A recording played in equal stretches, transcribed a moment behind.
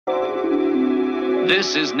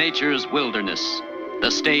This is nature's wilderness,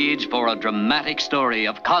 the stage for a dramatic story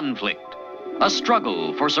of conflict, a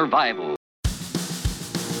struggle for survival.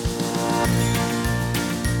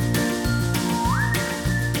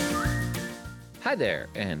 Hi there,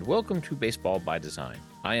 and welcome to Baseball by Design.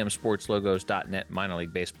 I am SportsLogos.net minor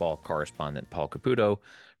league baseball correspondent Paul Caputo,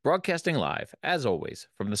 broadcasting live, as always,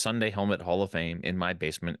 from the Sunday Helmet Hall of Fame in my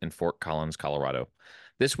basement in Fort Collins, Colorado.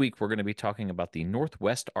 This week, we're going to be talking about the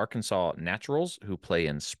Northwest Arkansas Naturals, who play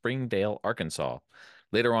in Springdale, Arkansas.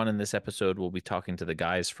 Later on in this episode, we'll be talking to the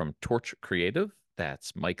guys from Torch Creative.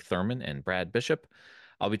 That's Mike Thurman and Brad Bishop.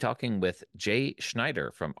 I'll be talking with Jay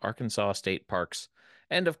Schneider from Arkansas State Parks.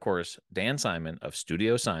 And of course, Dan Simon of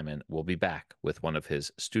Studio Simon will be back with one of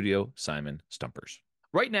his Studio Simon stumpers.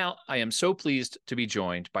 Right now, I am so pleased to be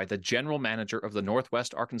joined by the general manager of the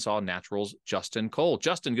Northwest Arkansas Naturals, Justin Cole.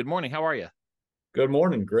 Justin, good morning. How are you? Good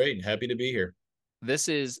morning. Great. Happy to be here. This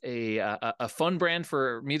is a fun brand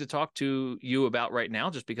for me to talk to you about right now,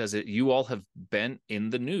 just because you all have been in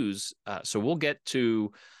the news. So we'll get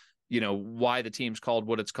to why the team's called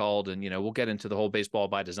what it's called. And, we'll get into the whole baseball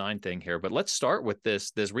by design thing here, but let's start with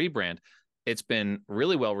this rebrand. It's been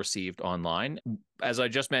really well received online. As I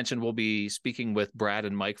just mentioned, we'll be speaking with Brad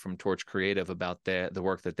and Mike from Torch Creative about the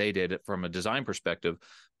work that they did from a design perspective.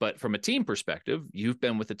 But from a team perspective, you've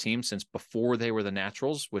been with the team since before they were the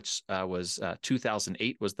Naturals, which was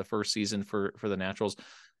 2008 was the first season for the Naturals.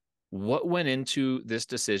 What went into this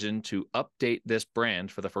decision to update this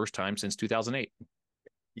brand for the first time since 2008?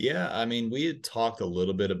 Yeah, I mean, we had talked a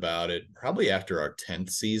little bit about it probably after our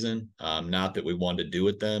 10th season. Not that we wanted to do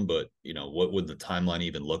it then, but, what would the timeline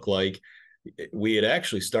even look like? We had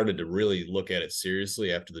actually started to really look at it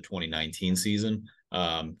seriously after the 2019 season.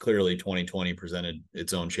 Clearly, 2020 presented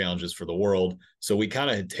its own challenges for the world. So we kind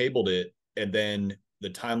of had tabled it. And then the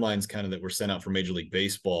timelines kind of that were sent out for Major League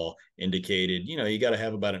Baseball indicated, you got to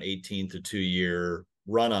have about an 18 to 2-year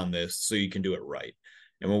run on this so you can do it right.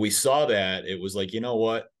 And when we saw that, it was like, you know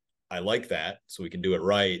what? I like that. So we can do it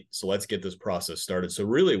right. So let's get this process started. So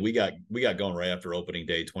really, we got going right after opening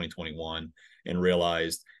day 2021 and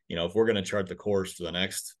realized, if we're going to chart the course for the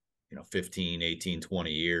next, 15, 18,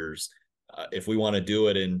 20 years, if we want to do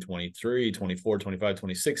it in 23, 24, 25,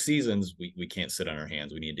 26 seasons, we can't sit on our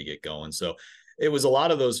hands. We need to get going. So it was a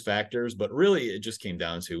lot of those factors, but really it just came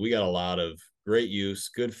down to, we got a lot of great use,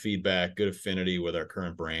 good feedback, good affinity with our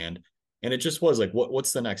current brand. And it just was like,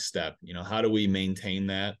 what's the next step? How do we maintain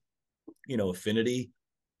that, affinity,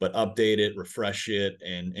 but update it, refresh it,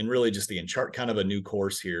 and really just chart kind of a new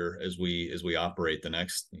course here as we operate the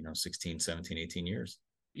next, 16, 17, 18 years.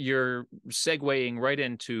 You're segueing right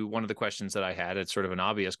into one of the questions that I had. It's sort of an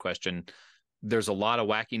obvious question. There's a lot of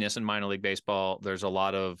wackiness in minor league baseball. There's a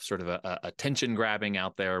lot of sort of attention grabbing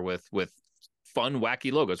out there with fun,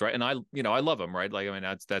 wacky logos, right? And I love them, right? Like, I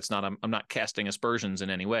mean, that's not, I'm not casting aspersions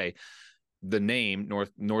in any way. The name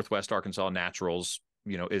Northwest Arkansas Naturals,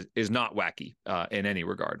 is not wacky in any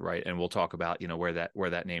regard, right? And we'll talk about, where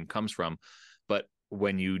that name comes from. But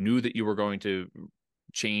when you knew that you were going to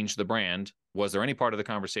change the brand, was there any part of the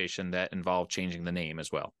conversation that involved changing the name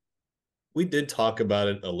as well? We did talk about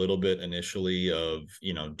it a little bit initially of,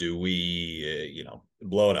 do we,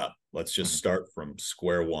 blow it up? Let's just start from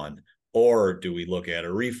square one. Or do we look at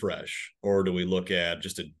a refresh? Or do we look at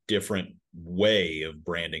just a different way of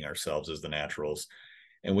branding ourselves as the Naturals?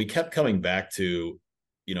 And we kept coming back to,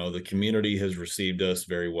 the community has received us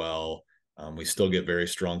very well. We still get very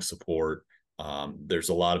strong support. There's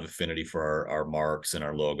a lot of affinity for our marks and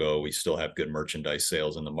our logo. We still have good merchandise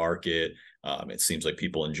sales in the market. It seems like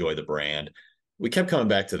people enjoy the brand. We kept coming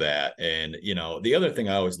back to that. And, the other thing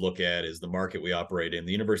I always look at is the market we operate in.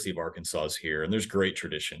 The University of Arkansas is here, and there's great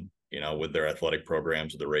tradition, with their athletic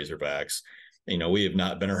programs, with the Razorbacks. We have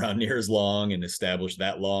not been around near as long and established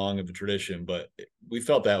that long of a tradition, but we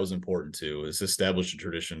felt that was important too, is establish a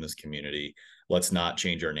tradition in this community. Let's not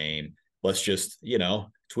change our name. Let's just,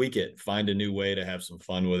 tweak it, find a new way to have some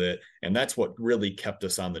fun with it. And that's what really kept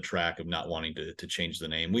us on the track of not wanting to change the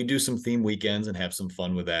name. We do some theme weekends and have some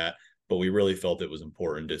fun with that, but we really felt it was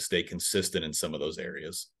important to stay consistent in some of those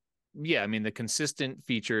areas. Yeah, I mean, the consistent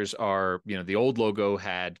features are, the old logo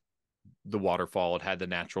had the waterfall, it had the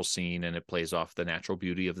natural scene, and it plays off the natural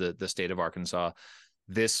beauty of the state of Arkansas.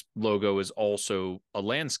 This logo is also a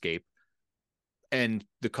landscape, and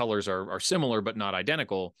the colors are similar but not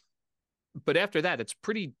identical. But after that, it's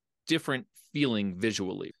pretty different feeling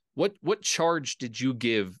visually. What charge did you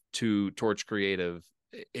give to Torch Creative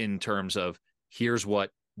in terms of, here's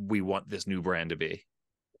what we want this new brand to be?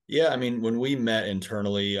 Yeah, I mean, when we met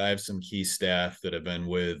internally, I have some key staff that have been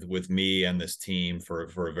with me and this team for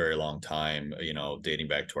a very long time. Dating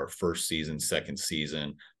back to our first season, second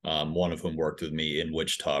season. One of whom worked with me in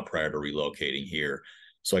Wichita prior to relocating here.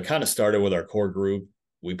 So I kind of started with our core group.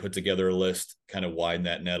 We put together a list, kind of widened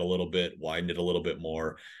that net a little bit, widened it a little bit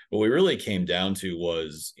more. What we really came down to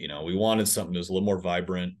was, we wanted something that was a little more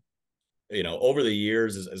vibrant. Over the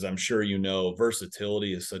years, as I'm sure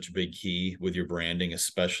versatility is such a big key with your branding,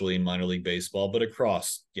 especially in minor league baseball, but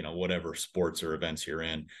across, whatever sports or events you're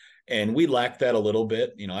in. And we lacked that a little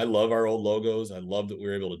bit. I love our old logos. I love that we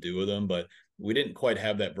were able to do with them, but we didn't quite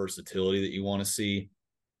have that versatility that you want to see.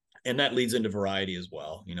 And that leads into variety as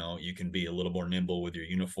well. You can be a little more nimble with your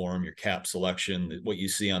uniform, your cap selection, what you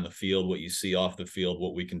see on the field, what you see off the field,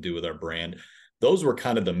 what we can do with our brand. Those were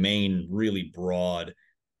kind of the main, really broad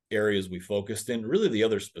areas we focused in. Really, the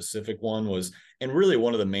other specific one was, and really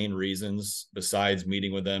one of the main reasons, besides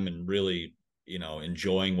meeting with them and really,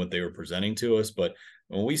 enjoying what they were presenting to us, but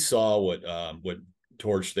when we saw what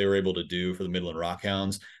Torch they were able to do for the Midland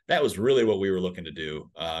Rockhounds, that was really what we were looking to do.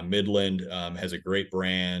 Midland has a great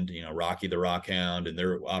brand, Rocky the Rockhound, and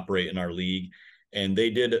they're operate in our league. And they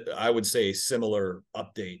did, I would say, a similar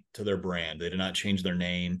update to their brand. They did not change their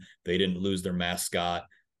name. They didn't lose their mascot,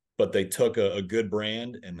 but they took a good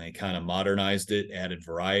brand and they kind of modernized it, added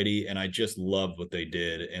variety. And I just loved what they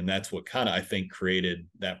did. And that's what kind of, I think, created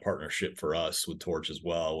that partnership for us with Torch as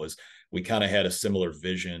well, was we kind of had a similar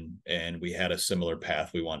vision and we had a similar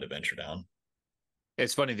path we wanted to venture down.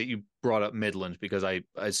 It's funny that you brought up Midland, because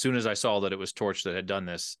as soon as I saw that it was Torch that had done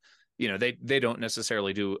this, they don't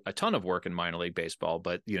necessarily do a ton of work in minor league baseball,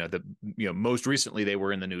 but most recently they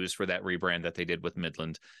were in the news for that rebrand that they did with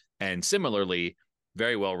Midland, and similarly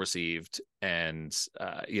very well received. And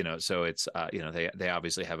so it's they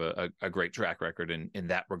obviously have a great track record in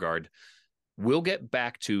that regard. We'll get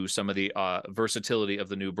back to some of the versatility of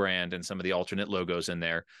the new brand and some of the alternate logos in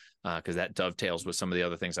there, because that dovetails with some of the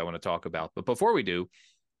other things I want to talk about. But before we do,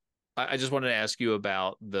 I just wanted to ask you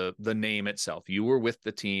about the name itself. You were with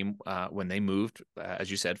the team when they moved, as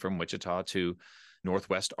you said, from Wichita to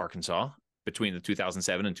Northwest Arkansas between the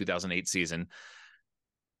 2007 and 2008 season.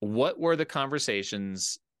 What were the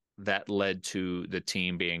conversations that led to the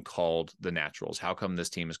team being called the Naturals? How come this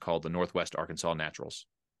team is called the Northwest Arkansas Naturals?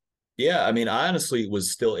 Yeah, I mean, I honestly was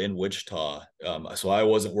still in Wichita, so I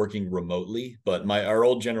wasn't working remotely. But our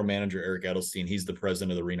old general manager, Eric Edelstein, he's the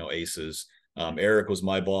president of the Reno Aces. Eric was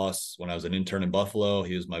my boss when I was an intern in Buffalo.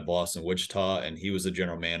 He was my boss in Wichita, and he was the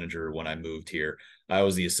general manager when I moved here. I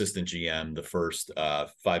was the assistant GM the first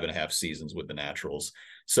 5.5 seasons with the Naturals.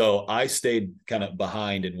 So I stayed kind of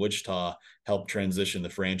behind in Wichita, helped transition the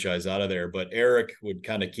franchise out of there. But Eric would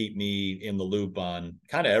kind of keep me in the loop on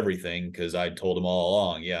kind of everything, because I told him all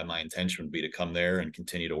along, yeah, my intention would be to come there and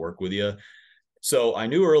continue to work with you. So I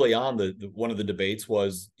knew early on that one of the debates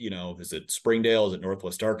was, is it Springdale? Is it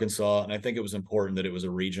Northwest Arkansas? And I think it was important that it was a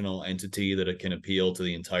regional entity, that it can appeal to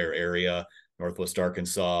the entire area, Northwest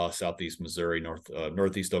Arkansas, Southeast Missouri,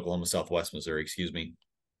 Northeast Oklahoma, Southwest Missouri, excuse me.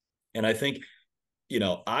 And I think,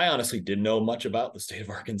 I honestly didn't know much about the state of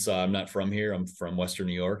Arkansas. I'm not from here. I'm from Western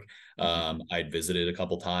New York. I'd visited a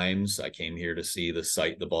couple times. I came here to see the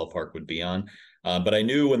site the ballpark would be on. But I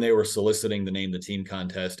knew when they were soliciting the Name the Team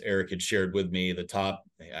contest, Eric had shared with me the top,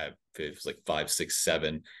 it was like 5, 6,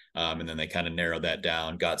 7. And then they kind of narrowed that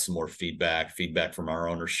down, got some more feedback from our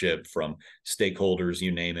ownership, from stakeholders,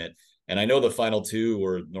 you name it. And I know the final two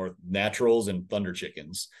were North Naturals and Thunder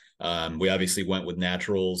Chickens. We obviously went with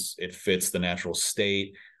Naturals. It fits the natural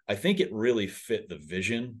state. I think it really fit the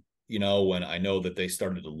vision, when I know that they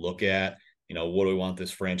started to look at, what do we want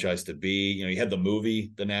this franchise to be? You had the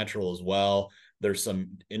movie, The Natural, as well. There's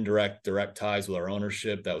some direct ties with our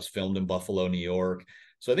ownership that was filmed in Buffalo, New York.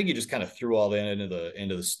 So I think you just kind of threw all that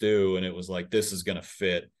into the stew, and it was like, this is going to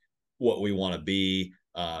fit what we want to be.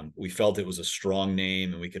 We felt it was a strong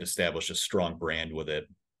name and we could establish a strong brand with it.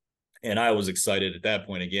 And I was excited at that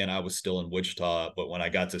point. Again, I was still in Wichita, but when I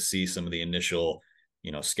got to see some of the initial,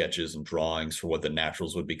 sketches and drawings for what the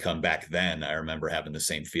Naturals would become back then, I remember having the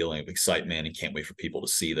same feeling of excitement and can't wait for people to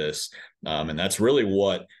see this. And that's really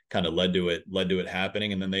what kind of led to it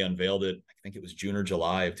happening. And then they unveiled it, I think it was June or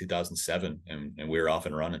July of 2007, and we were off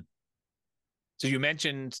and running. So you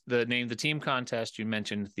mentioned the Name the Team contest. You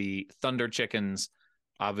mentioned the Thunder Chickens.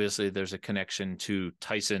 Obviously, there's a connection to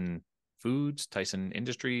Tyson Foods, Tyson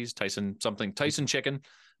Industries, Tyson Chicken,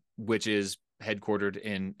 which is headquartered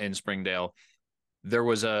in Springdale. There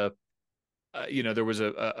was a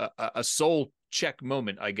soul check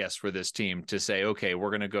moment, I guess, for this team to say, okay,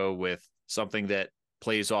 we're going to go with something that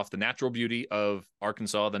plays off the natural beauty of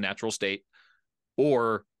Arkansas, the natural state,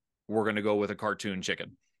 or we're going to go with a cartoon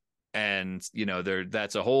chicken. And,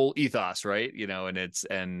 that's a whole ethos, right?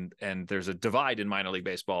 And there's a divide in minor league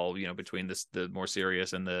baseball, between the more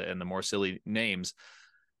serious and the more silly names.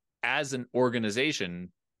 As an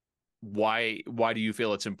organization, why do you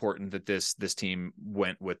feel it's important that this team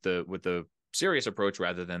went with the serious approach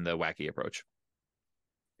rather than the wacky approach?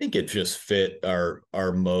 I think it just fit our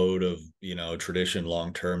mode of, tradition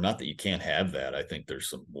long term. Not that you can't have that. I think there's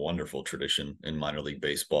some wonderful tradition in minor league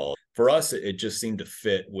baseball. For us, it just seemed to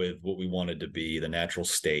fit with what we wanted to be, the natural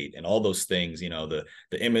state and all those things, the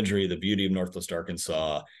imagery, the beauty of Northwest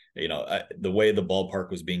Arkansas, the way the ballpark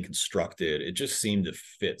was being constructed. It just seemed to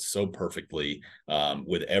fit so perfectly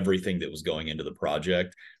with everything that was going into the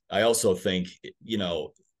project. I also think,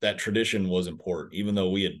 that tradition was important, even though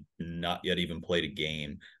we had not yet even played a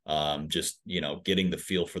game. Just, getting the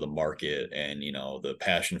feel for the market and, the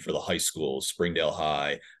passion for the high schools, Springdale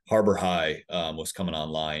High, Harbor High was coming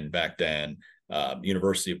online back then.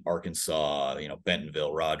 University of Arkansas,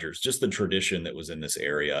 Bentonville, Rogers, just the tradition that was in this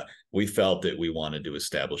area. We felt that we wanted to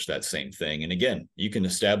establish that same thing. And again, you can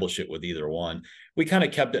establish it with either one. We kind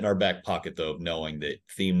of kept it in our back pocket, though, of knowing that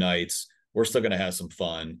theme nights, we're still going to have some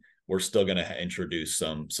fun. We're still going to introduce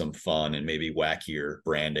some fun and maybe wackier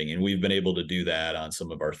branding. And we've been able to do that on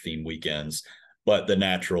some of our theme weekends. But the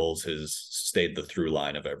Naturals has stayed the through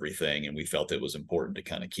line of everything. And we felt it was important to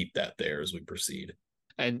kind of keep that there as we proceed.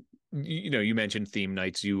 And, you mentioned theme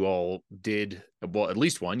nights. You all did, well, at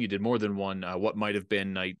least one. You did more than one. What might have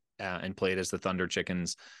been night and played as the Thunder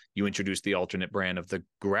Chickens. You introduced the alternate brand of the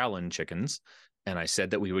Growlin' Chickens. And I said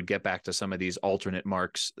that we would get back to some of these alternate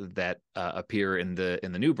marks that appear in the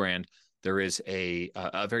new brand. There is a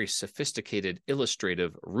very sophisticated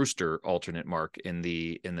illustrative rooster alternate mark in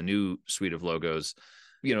the new suite of logos.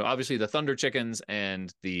 Obviously the Thunder Chickens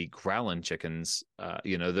and the Growlin' Chickens,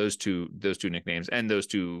 those two nicknames and those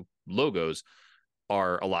two logos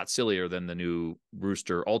are a lot sillier than the new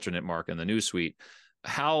rooster alternate mark in the new suite.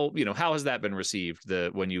 How has that been received?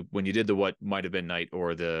 When you did the what might have been night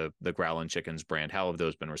or the Growlin' Chickens brand, how have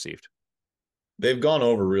those been received? They've gone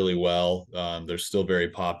over really well. They're still very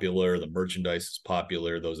popular. The merchandise is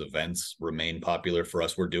popular. Those events remain popular for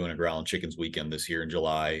us. We're doing a Growlin' Chickens weekend this year in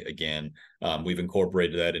July. Again, we've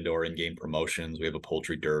incorporated that into our in-game promotions. We have a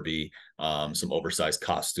poultry derby, some oversized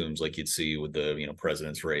costumes like you'd see with the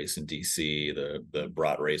President's Race in DC, the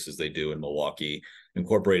brat races they do in Milwaukee.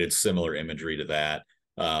 Incorporated similar imagery to that.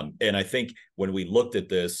 And I think when we looked at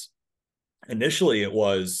this, initially it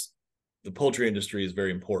was the poultry industry is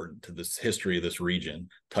very important to this history of this region.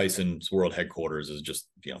 Tyson's world headquarters is just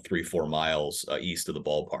 3-4 miles east of the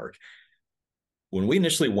ballpark. When we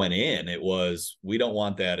initially went in, it was, we don't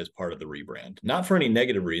want that as part of the rebrand. Not for any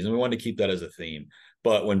negative reason. We wanted to keep that as a theme.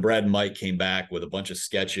 But when Brad and Mike came back with a bunch of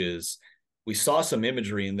sketches, we saw some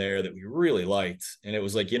imagery in there that we really liked. And it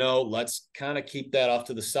was like, let's kind of keep that off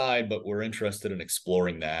to the side, but we're interested in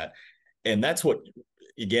exploring that. And that's what,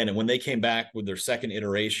 again, and when they came back with their second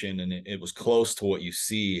iteration, and it was close to what you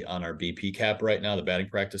see on our BP cap right now, the batting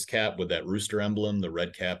practice cap with that rooster emblem, the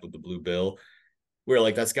red cap with the blue bill, we were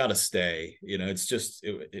like, that's got to stay. It's just,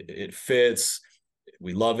 it fits.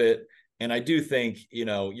 We love it. And I do think,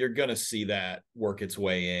 you're going to see that work its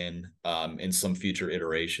way in some future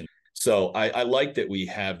iteration. So I like that we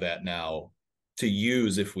have that now to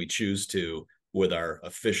use if we choose to with our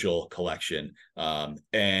official collection.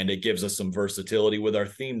 And it gives us some versatility with our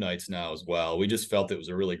theme nights now as well. We just felt it was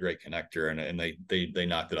a really great connector, and they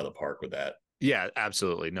knocked it out of the park with that. Yeah,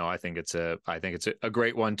 absolutely. No, I think it's a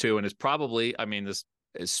great one too. And it's probably, this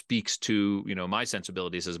speaks to, my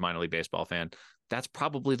sensibilities as a minor league baseball fan. That's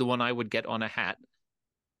probably the one I would get on a hat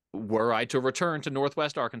were I to return to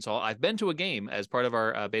Northwest Arkansas. I've been to a game as part of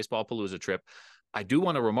our Baseball Palooza trip. I do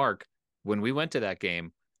want to remark, when we went to that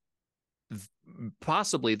game,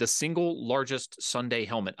 possibly the single largest Sunday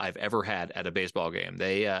helmet I've ever had at a baseball game.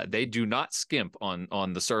 They do not skimp on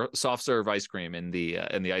the soft serve ice cream in the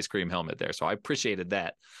ice cream helmet there. So I appreciated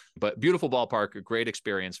that. But beautiful ballpark, a great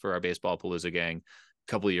experience for our Baseball Palooza gang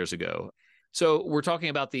a couple of years ago. So we're talking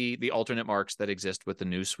about the alternate marks that exist with the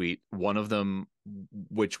new suite. One of them,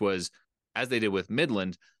 which was, as they did with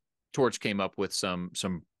Midland, Torch came up with some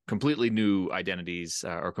completely new identities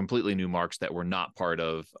or completely new marks that were not part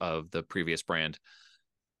of the previous brand.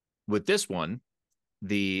 With this one,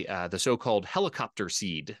 the so-called helicopter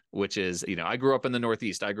seed, which is, I grew up in the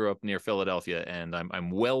Northeast. I grew up near Philadelphia, and I'm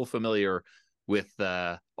well familiar with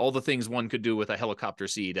all the things one could do with a helicopter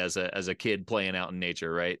seed as a kid playing out in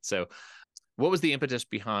nature, right? So what was the impetus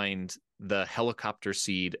behind the helicopter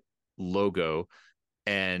seed logo,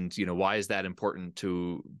 and why is that important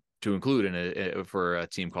to include for a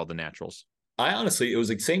team called the Naturals? I honestly, it was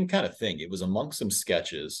the same kind of thing. It was amongst some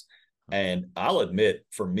sketches. And I'll admit,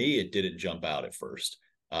 for me, it didn't jump out at first.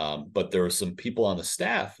 But there were some people on the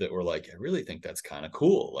staff that were like, I really think that's kind of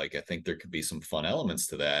cool. Like, I think there could be some fun elements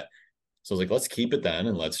to that. So I was like, let's keep it then.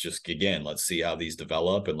 And let's just, again, let's see how these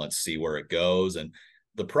develop and let's see where it goes. And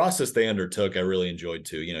the process they undertook, I really enjoyed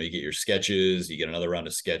too. You know, you get your sketches, you get another round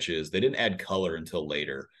of sketches. They didn't add color until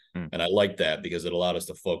later. And I liked that because it allowed us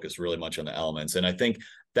to focus really much on the elements. And I think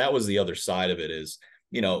that was the other side of it is,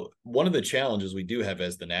 you know, one of the challenges we do have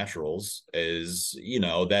as the Naturals is, you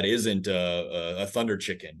know, that isn't a thunder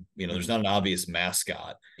chicken. You know, there's not an obvious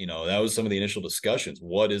mascot. You know, that was some of the initial discussions.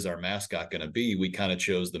 What is our mascot going to be? We kind of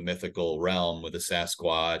chose the mythical realm with the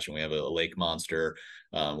Sasquatch, and we have a lake monster.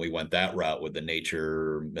 We went that route with the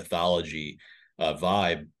nature mythology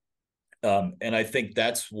vibe. And I think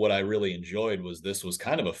that's what I really enjoyed was this was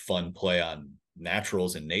kind of a fun play on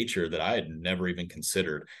naturals and nature that I had never even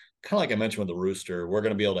considered. Kind of like I mentioned with the rooster, we're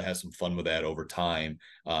going to be able to have some fun with that over time,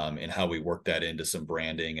 and how we work that into some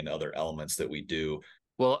branding and other elements that we do.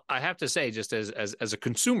 Well, I have to say, just as a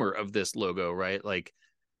consumer of this logo, right? Like,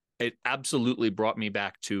 it absolutely brought me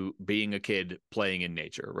back to being a kid playing in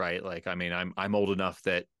nature, right? Like, I mean, I'm old enough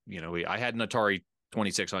that, you know, I had an Atari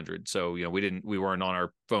 2600, so, you know, we weren't on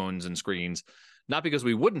our phones and screens, not because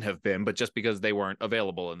we wouldn't have been, but just because they weren't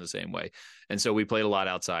available in the same way. And so we played a lot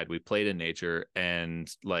outside. We played in nature, and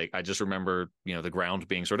like, I just remember, you know, the ground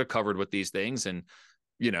being sort of covered with these things, and,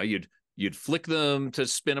 you know, you'd flick them to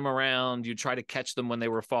spin them around. You'd try to catch them when they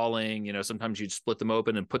were falling. You know, sometimes you'd split them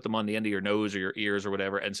open and put them on the end of your nose or your ears or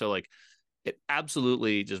whatever. And so, like, it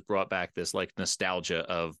absolutely just brought back this like nostalgia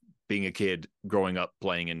of being a kid growing up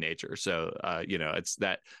playing in nature. So, you know, it's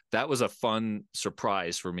that was a fun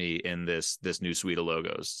surprise for me in this new suite of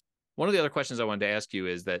logos. One of the other questions I wanted to ask you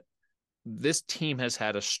is that this team has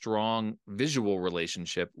had a strong visual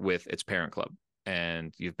relationship with its parent club.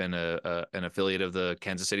 And you've been an affiliate of the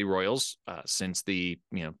Kansas City Royals since the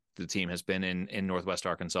team has been in Northwest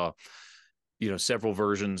Arkansas. You know, several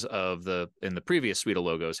versions of in the previous suite of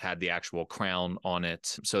logos had the actual crown on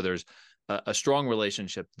it. So there's a strong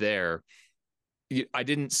relationship there. I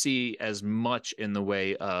didn't see as much in the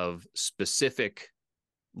way of specific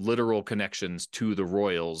literal connections to the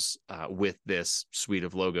Royals with this suite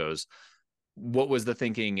of logos. What was the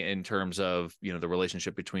thinking in terms of, you know, the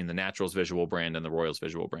relationship between the Naturals visual brand and the Royals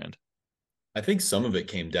visual brand? I think some of it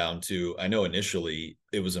came down to, I know initially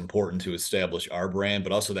it was important to establish our brand,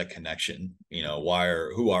 but also that connection. You know,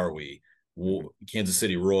 who are we? Kansas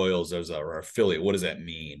City Royals as our affiliate. What does that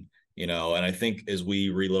mean? You know, and I think as we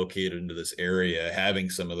relocated into this area, having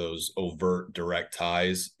some of those overt direct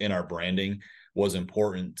ties in our branding was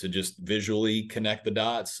important to just visually connect the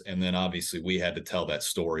dots. And then obviously we had to tell that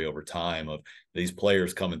story over time of these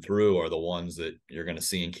players coming through are the ones that you're going to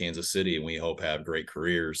see in Kansas City, and we hope have great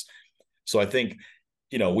careers. So I think,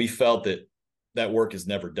 you know, we felt that work is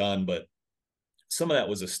never done, but some of that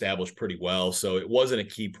was established pretty well. So it wasn't a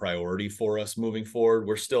key priority for us moving forward.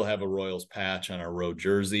 We still have a Royals patch on our road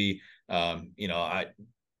jersey. You know,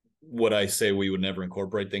 would I say we would never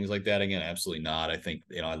incorporate things like that again? Absolutely not. I think,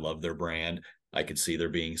 you know, I love their brand. I could see there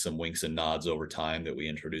being some winks and nods over time that we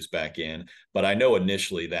introduce back in. But I know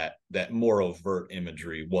initially that more overt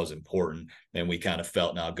imagery was important. And we kind of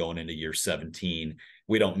felt now going into year 17,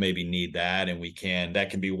 we don't maybe need that. And that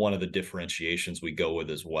can be one of the differentiations we go with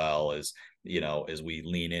as well, as, you know, as we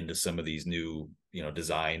lean into some of these new, you know,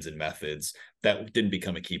 designs and methods. That didn't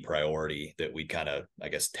become a key priority that we kind of, I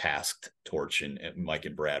guess, tasked Torch and Mike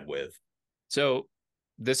and Brad with. So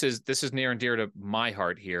this is near and dear to my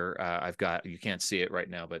heart here. I've got, you can't see it right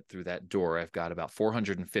now, but through that door, I've got about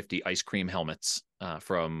 450 ice cream helmets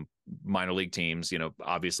from minor league teams, you know,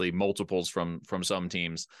 obviously multiples from some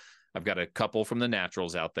teams. I've got a couple from the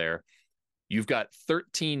Naturals out there. You've got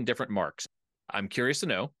 13 different marks. I'm curious to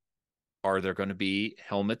know, are there going to be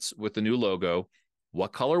helmets with the new logo?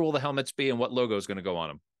 What color will the helmets be, and what logo is going to go on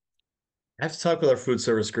them? I have to talk with our food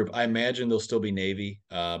service group. I imagine they'll still be navy,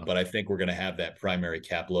 but I think we're going to have that primary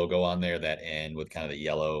cap logo on there, that N with kind of the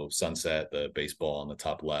yellow sunset, the baseball on the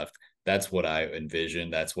top left. That's what I envision.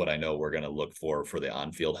 That's what I know we're going to look for the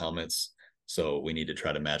on-field helmets. So we need to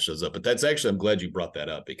try to match those up. But that's actually, I'm glad you brought that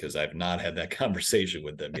up because I've not had that conversation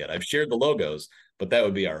with them yet. I've shared the logos, but that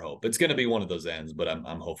would be our hope. It's going to be one of those ends, but I'm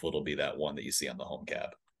hopeful it'll be that one that you see on the home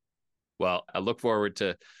cap. Well, I look forward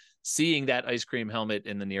to seeing that ice cream helmet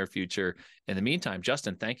in the near future. In the meantime,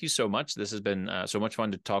 Justin, thank you so much. This has been so much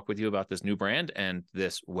fun to talk with you about this new brand and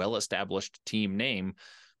this well-established team name.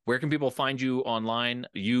 Where can people find you online,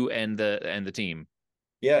 you and the team?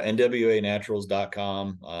 Yeah,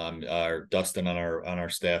 nwanaturals.com. Our Dustin on our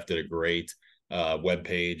staff did a great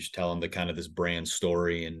webpage telling the kind of this brand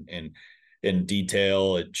story and in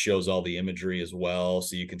detail. It shows all the imagery as well,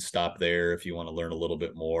 so you can stop there if you want to learn a little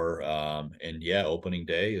bit more. And yeah, opening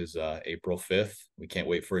day is April 5th. We can't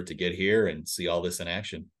wait for it to get here and see all this in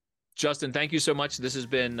action. Justin, thank you so much. This has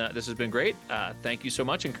been great. Thank you so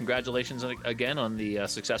much, and congratulations again on the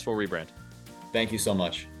successful rebrand. Thank you so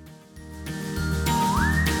much.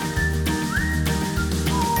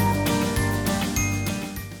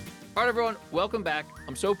 All right, everyone, welcome back.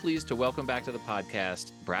 I'm so pleased to welcome back to the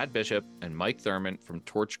podcast Brad Bishop and Mike Thurman from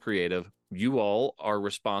Torch Creative. You all are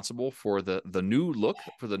responsible for the new look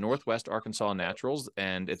for the Northwest Arkansas Naturals,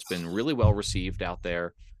 and it's been really well received out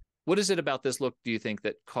there. What is it about this look, do you think,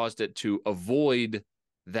 that caused it to avoid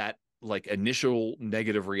that like initial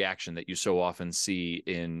negative reaction that you so often see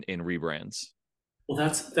in rebrands? Well,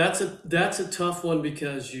 that's a tough one,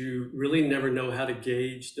 because you really never know how to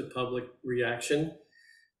gauge the public reaction.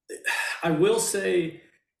 I will say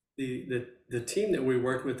the team that we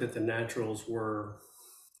worked with at the Naturals were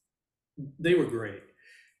great.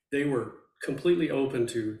 They were completely open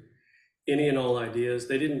to any and all ideas.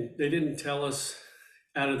 They didn't tell us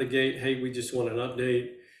out of the gate, hey, we just want an update.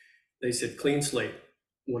 They said, clean slate,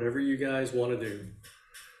 whatever you guys want to do.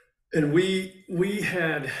 And we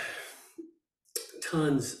had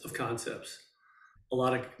tons of concepts, a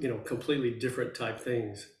lot of, completely different type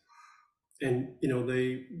things. And,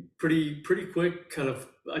 they pretty quick kind of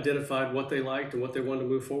identified what they liked and what they wanted to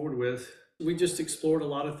move forward with. We just explored a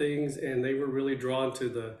lot of things, and they were really drawn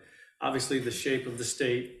to obviously the shape of the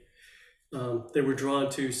state. They were drawn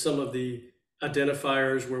to some of the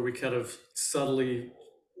identifiers where we kind of subtly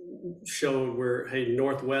showed where, hey,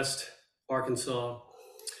 Northwest Arkansas.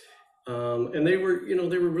 And they were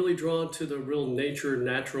really drawn to the real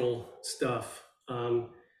natural stuff.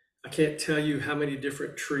 I can't tell you how many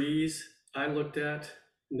different trees I looked at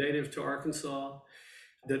native to Arkansas.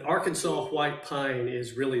 That Arkansas white pine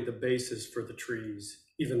is really the basis for the trees,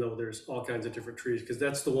 even though there's all kinds of different trees, because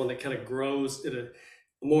that's the one that kind of grows in a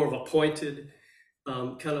more of a pointed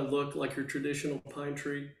kind of look, like your traditional pine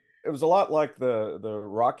tree. It was a lot like the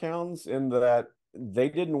Rockhounds in that they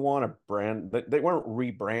didn't want to brand, they weren't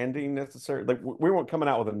rebranding necessarily. Like, we weren't coming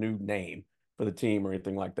out with a new name for the team or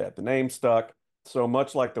anything like that. The name stuck. So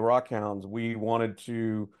much like the Rockhounds, we wanted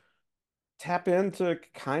to tap into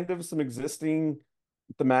kind of some existing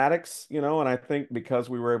thematics, and I think because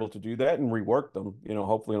we were able to do that and rework them,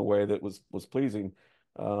 hopefully in a way that was pleasing,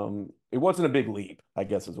 it wasn't a big leap, I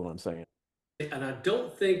guess is what I'm saying. And I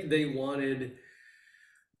don't think they wanted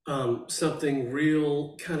something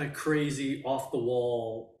real kind of crazy off the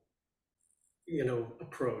wall,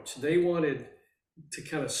 approach. They wanted to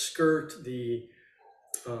kind of skirt the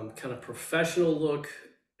kind of professional look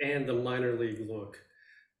and the minor league look.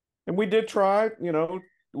 And we did try,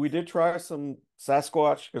 some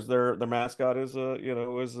Sasquatch, because their mascot is a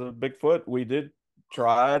Bigfoot. We did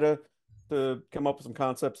try to come up with some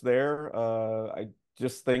concepts there. I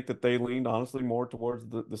just think that they leaned honestly more towards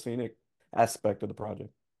the scenic aspect of the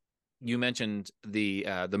project. You mentioned the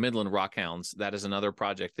Midland Rockhounds. That is another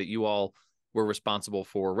project that you all were responsible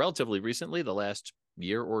for relatively recently, the last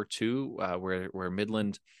year or two, where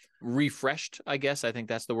Midland refreshed, I guess. I think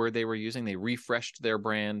that's the word they were using. They refreshed their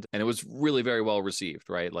brand, and it was really very well received,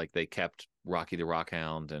 right? Like, they kept Rocky the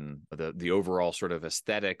Rockhound and the overall sort of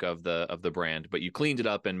aesthetic of the brand, but you cleaned it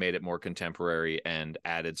up and made it more contemporary and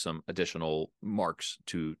added some additional marks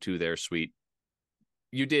to their suite.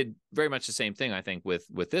 You did very much the same thing, I think,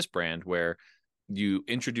 with this brand, where you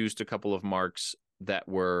introduced a couple of marks that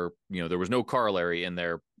were, there was no corollary in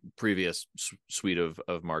their previous suite of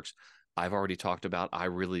marks. I've already talked about, I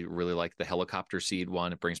really, really like the helicopter seed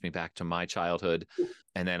one. It brings me back to my childhood.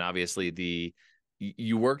 And then obviously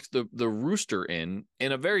you worked the rooster in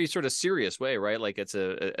a very sort of serious way, right? Like, it's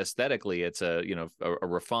aesthetically, it's a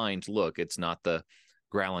refined look. It's not the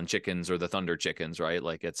growling chickens or the thunder chickens, right?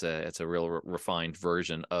 Like, it's a real refined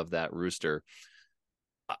version of that rooster.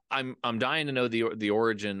 I'm dying to know the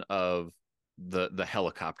origin of the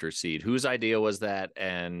helicopter seed. Whose idea was that?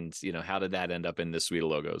 And, how did that end up in this suite of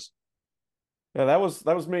logos? Yeah, that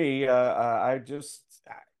was me. I just,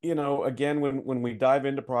 again, when we dive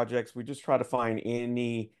into projects, we just try to find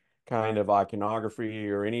any kind of iconography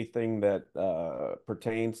or anything that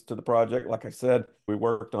pertains to the project. Like I said, we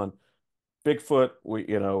worked on Bigfoot.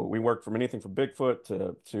 We worked from anything from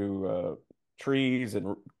Bigfoot to trees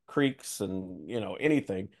and creeks and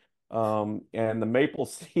anything. And the maple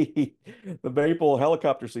seed, the maple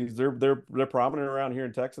helicopter seeds, they're prominent around here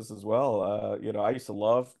in Texas as well. I used to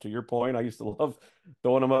love, to your point, I used to love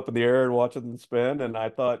throwing them up in the air and watching them spin. And I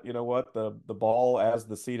thought, you know what, the ball as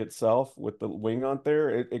the seed itself with the wing on there,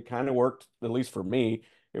 it kind of worked, at least for me,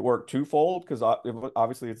 it worked twofold because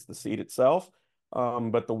obviously it's the seed itself,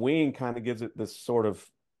 but the wing kind of gives it this sort of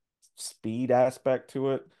speed aspect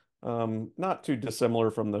to it. Not too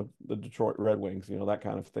dissimilar from the Detroit Red Wings, that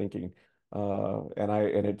kind of thinking. And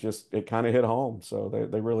it kind of hit home. So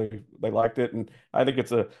they really they liked it. And I think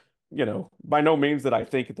it's by no means that I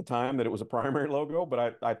think at the time that it was a primary logo,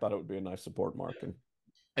 but I thought it would be a nice support mark.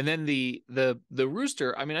 And then the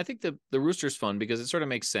rooster, I mean, I think the rooster's fun because it sort of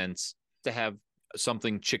makes sense to have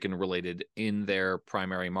something chicken related in their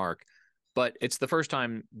primary mark. But it's the first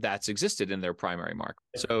time that's existed in their primary mark.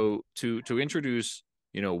 So to introduce,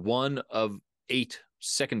 one of 8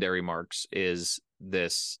 secondary marks is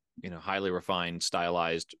this, highly refined,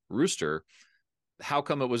 stylized rooster. How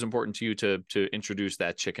come it was important to you to introduce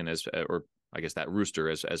that chicken or I guess that rooster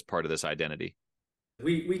as part of this identity?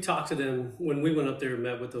 We talked to them when we went up there and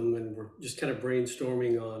met with them, and we're just kind of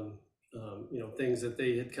brainstorming on, things that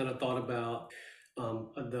they had kind of thought about.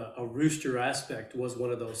 A rooster aspect was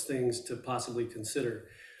one of those things to possibly consider.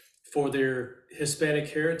 For their Hispanic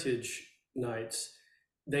Heritage Nights,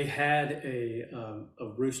 they had a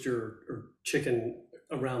rooster or chicken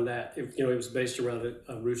around that. It was based around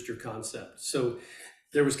a rooster concept. So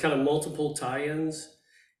there was kind of multiple tie-ins,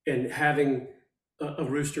 and having a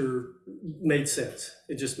rooster made sense.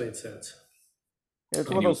 It just made sense. It's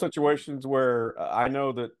one of those situations where I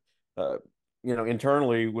know that,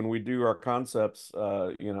 internally when we do our concepts,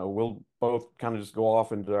 we'll both kind of just go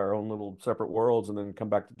off into our own little separate worlds and then come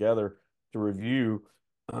back together to review.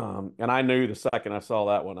 And I knew the second I saw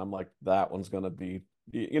that one, I'm like, that one's going to be,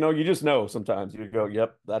 you just know sometimes you go,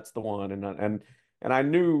 yep, that's the one. And I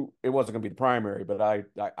knew it wasn't going to be the primary, but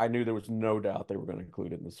I knew there was no doubt they were going to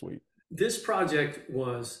include it in the suite. This project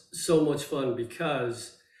was so much fun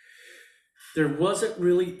because there wasn't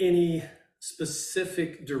really any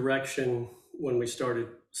specific direction when we started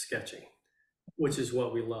sketching, which is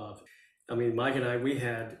what we love. I mean, Mike and I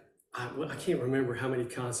can't remember how many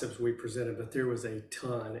concepts we presented, but there was a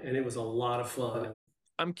ton, and it was a lot of fun.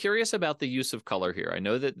 I'm curious about the use of color here. I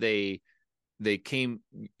know that they came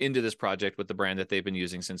into this project with the brand that they've been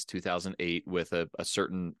using since 2008 with a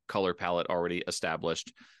certain color palette already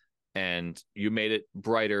established, and you made it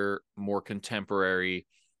brighter, more contemporary.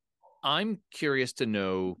 I'm curious to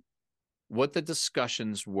know what the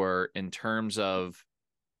discussions were in terms of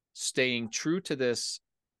staying true to this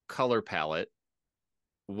color palette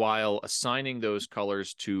while assigning those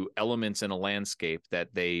colors to elements in a landscape that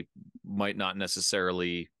they might not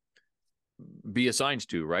necessarily be assigned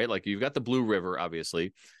to, right? Like you've got the Blue River,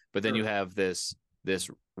 obviously, but then you have this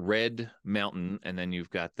red mountain, and then you've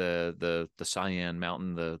got the cyan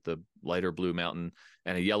mountain, the lighter blue mountain,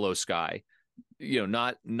 and a yellow sky.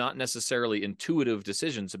 Not necessarily intuitive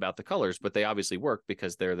decisions about the colors, but they obviously work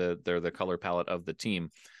because they're the color palette of the team.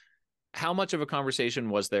 How much of a conversation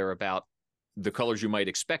was there about the colors you might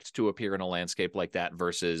expect to appear in a landscape like that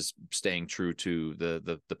versus staying true to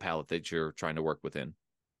the palette that you're trying to work within?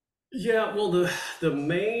 Yeah, well, the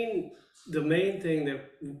main thing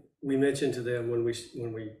that we mentioned to them when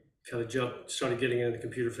we kind of started getting into the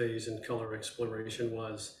computer phase and color exploration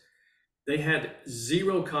was they had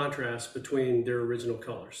zero contrast between their original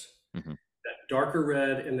colors. Mm-hmm. That darker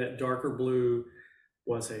red and that darker blue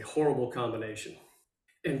was a horrible combination.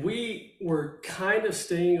 And we were kind of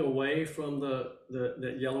staying away from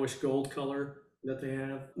that yellowish gold color that they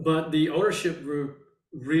have. But the ownership group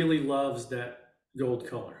really loves that gold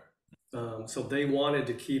color. So they wanted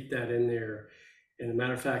to keep that in there. And as a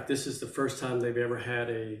matter of fact, this is the first time they've ever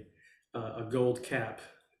had a gold cap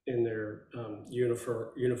in their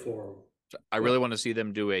uniform. I really want to see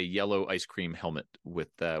them do a yellow ice cream helmet with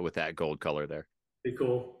that gold color there. Be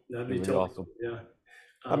cool. That'd be totally awesome. Yeah.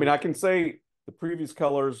 I mean, I can say the previous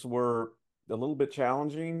colors were a little bit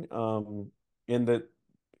challenging, in that,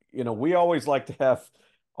 we always like to have,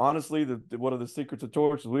 honestly, one of the secrets of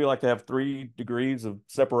Torch is we like to have 3 degrees of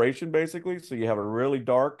separation, basically. So you have a really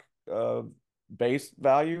dark base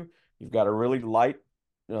value, you've got a really light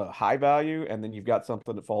high value, and then you've got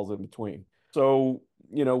something that falls in between. So,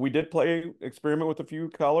 we did experiment with a few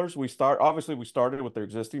colors. We started with their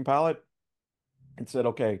existing palette and said,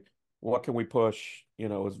 okay, what can we push,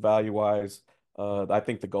 as value wise? I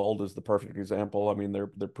think the gold is the perfect example. I mean, their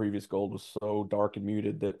previous gold was so dark and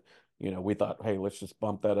muted that, we thought, hey, let's just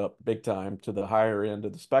bump that up big time to the higher end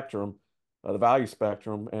of the spectrum, the value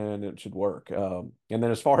spectrum, and it should work. And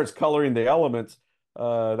then as far as coloring the elements,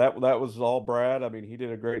 That was all Brad. I mean, he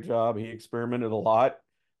did a great job. He experimented a lot,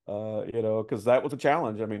 because that was a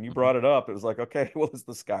challenge. I mean, you brought it up. It was like, okay, well, is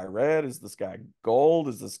the sky red? Is the sky gold?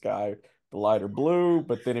 Is the sky the lighter blue?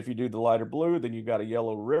 But then if you do the lighter blue, then you got a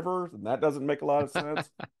yellow river, and that doesn't make a lot of sense.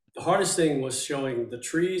 The hardest thing was showing the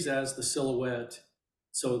trees as the silhouette.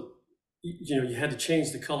 So, you had to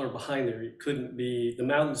change the color behind there. The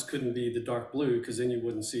mountains couldn't be the dark blue because then you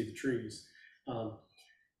wouldn't see the trees.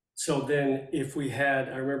 So then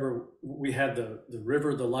I remember we had the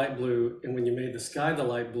river, the light blue, and when you made the sky the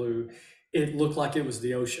light blue, it looked like it was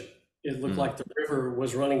the ocean. It looked like the river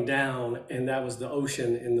was running down and that was the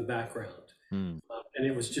ocean in the background. And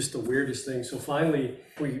it was just the weirdest thing. So finally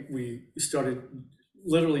we started,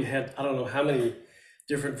 literally had, I don't know how many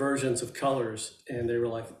different versions of colors, and they were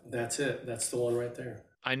like, that's it. That's the one right there.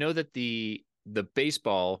 I know that the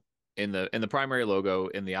baseball in the primary logo,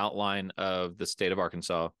 in the outline of the state of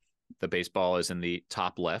Arkansas, the baseball is in the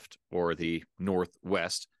top left or the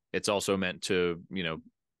northwest. It's also meant to,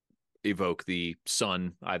 evoke the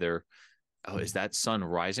sun, either. Oh, is that sun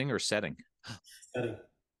rising or setting?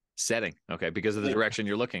 Setting. Okay. Because of the direction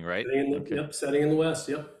you're looking, right? Yep. Setting in the west.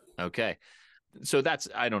 Yep. Okay. So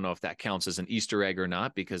I don't know if that counts as an Easter egg or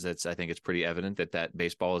not, because I think it's pretty evident that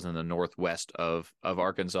baseball is in the northwest of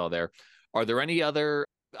Arkansas there. Are there any other,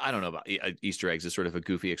 I don't know about Easter eggs is sort of a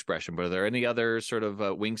goofy expression, but are there any other sort of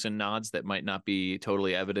winks and nods that might not be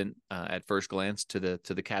totally evident at first glance to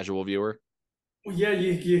the casual viewer? Well, yeah,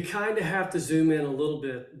 you kind of have to zoom in a little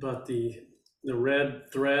bit, but the red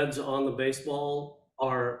threads on the baseball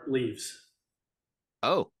are leaves.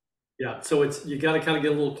 Oh. Yeah, so you got to kind of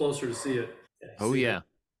get a little closer to see it. Yeah.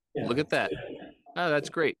 Look at that. Oh, that's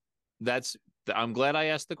great. I'm glad I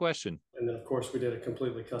asked the question. And then, of course, we did a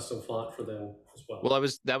completely custom font for them as well. Well,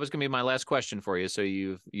 that was going to be my last question for you. So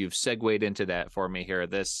you've segued into that for me here.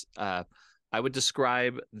 I would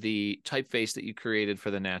describe the typeface that you created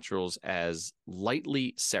for the Naturals as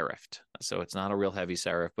lightly serifed. So it's not a real heavy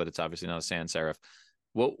serif, but it's obviously not a sans serif.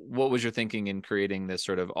 What was your thinking in creating this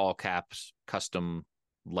sort of all caps custom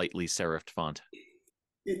lightly serifed font?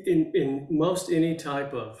 In most any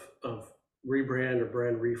type of rebrand or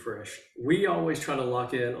brand refresh, we always try to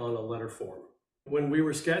lock in on a letter form. When we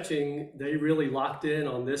were sketching, they really locked in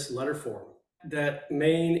on this letter form. That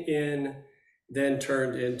main N then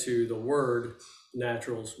turned into the word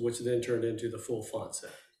Naturals, which then turned into the full font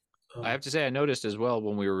set. I have to say, I noticed as well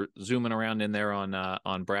when we were zooming around in there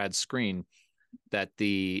on Brad's screen that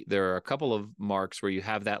there are a couple of marks where you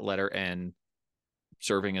have that letter N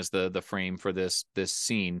serving as the frame for this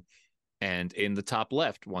scene, and in the top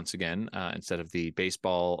left, once again, instead of the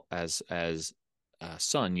baseball as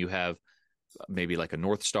sun, you have maybe like a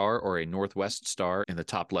North Star or a Northwest Star in the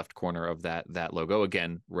top left corner of that logo,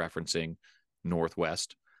 again referencing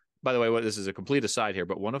Northwest. By the way, this is a complete aside here,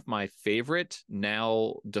 but one of my favorite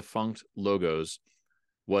now defunct logos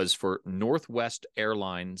was for Northwest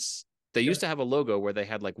Airlines. They used to have a logo where they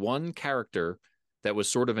had like one character that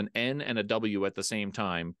was sort of an N and a W at the same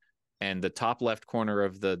time, and the top left corner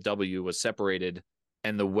of the W was separated,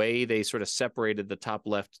 and the way they sort of separated the top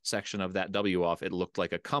left section of that W off, it looked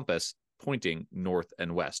like a compass pointing north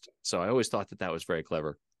and west. So I always thought that was very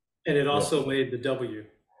clever. And it also made the W.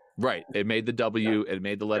 Right. It made the W, it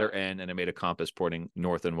made the letter N, and it made a compass pointing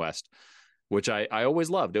north and west, which I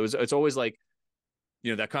always loved. It's always like,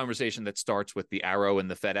 that conversation that starts with the arrow and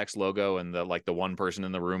the FedEx logo and the one person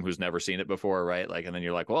in the room who's never seen it before, right? Like, and then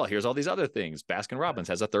you're like, well, here's all these other things. Baskin Robbins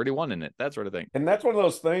has a 31 in it, that sort of thing. And that's one of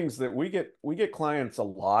those things that we get clients a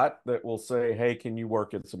lot that will say, hey, can you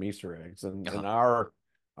work in some Easter eggs? And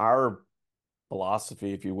our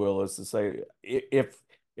philosophy, if you will, is to say,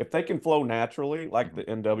 if they can flow naturally, like the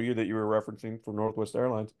NW that you were referencing from Northwest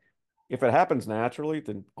Airlines, if it happens naturally,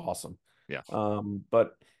 then awesome. Yeah.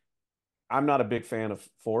 But I'm not a big fan of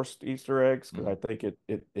forced Easter eggs because I think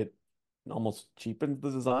it almost cheapens the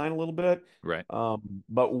design a little bit. Right.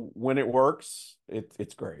 But when it works,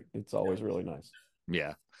 it's great. It's always really nice.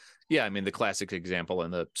 Yeah. Yeah. I mean, the classic example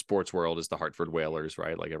in the sports world is the Hartford Whalers,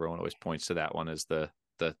 right? Like everyone always points to that one as the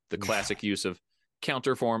classic use of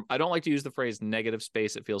counterform. I don't like to use the phrase negative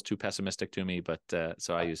space. It feels too pessimistic to me, but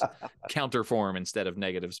so I use counterform instead of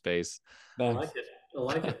negative space. Nice. I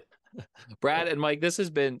like it. Brad and Mike, this has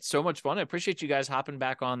been so much fun. I appreciate you guys hopping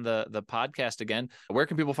back on the podcast again. Where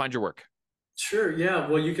can people find your work? Sure. Yeah.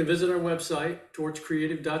 Well, you can visit our website,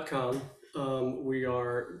 torchcreative.com.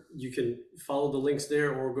 You can follow the links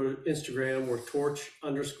there or go to Instagram. We're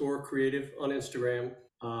torch_creative on Instagram.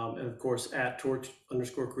 And of course, at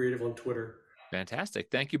torch_creative on Twitter. Fantastic.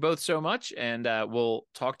 Thank you both so much. And we'll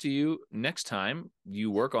talk to you next time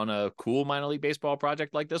you work on a cool minor league baseball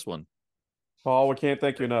project like this one. Paul, we can't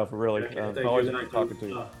thank you enough, really. Okay, It's thank always you. great talking to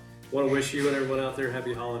you. Want to wish you and everyone out there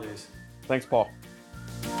happy holidays. Thanks, Paul.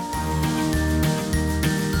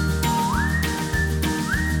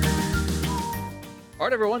 All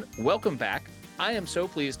right, everyone, welcome back. I am so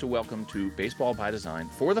pleased to welcome to Baseball by Design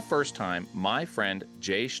for the first time my friend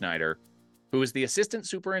Jay Schneider, who is the assistant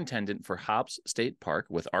superintendent for Hobbs State Park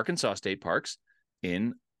with Arkansas State Parks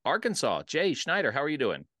in Arkansas. Jay Schneider, how are you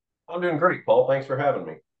doing? I'm doing great, Paul. Thanks for having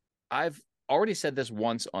me. I've already said this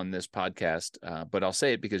once on this podcast, but I'll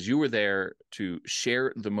say it because you were there to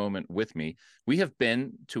share the moment with me. We have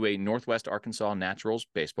been to a Northwest Arkansas Naturals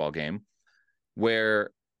baseball game where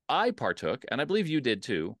I partook, and I believe you did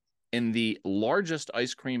too, in the largest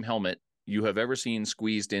ice cream helmet you have ever seen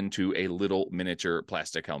squeezed into a little miniature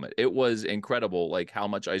plastic helmet. It was incredible, like how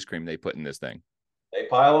much ice cream they put in this thing. They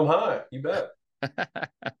pile them high. You bet.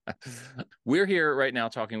 We're here right now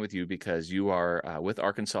talking with you because you are with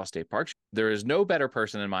Arkansas State Parks. There is no better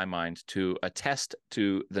person in my mind to attest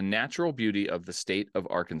to the natural beauty of the state of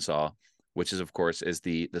Arkansas, which is, of course, is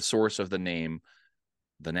the source of the name,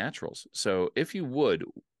 the Naturals. So if you would,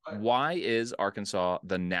 why is Arkansas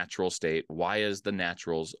the natural state? Why is the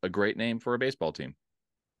Naturals a great name for a baseball team?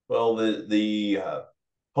 Well, the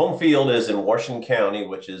home field is in Washington County,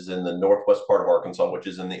 which is in the northwest part of Arkansas, which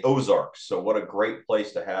is in the Ozarks. So what a great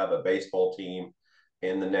place to have a baseball team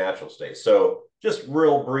in the natural state. So just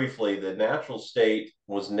real briefly, the natural state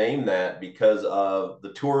was named that because of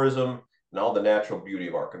the tourism and all the natural beauty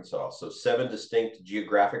of Arkansas. So 7 distinct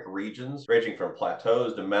geographic regions, ranging from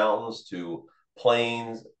plateaus to mountains to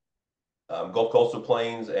plains, Gulf Coastal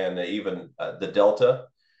plains, and even the Delta.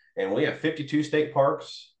 And we have 52 state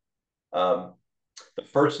parks. The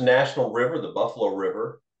first national river, the Buffalo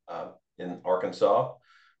River, in Arkansas.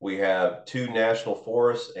 We have 2 national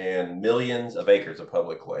forests and millions of acres of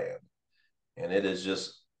public land. And it is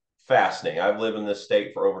just fascinating. I've lived in this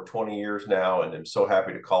state for over 20 years now, and I'm so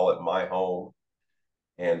happy to call it my home.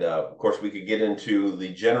 And of course, we could get into the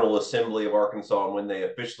General Assembly of Arkansas and when they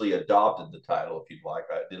officially adopted the title, if you'd like.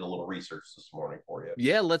 I did a little research this morning for you.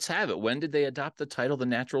 Yeah, let's have it. When did they adopt the title, the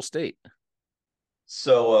natural state?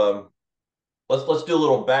 So let's do a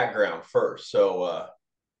little background first. So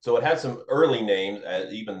it had some early names,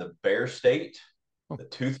 as even the Bear State, the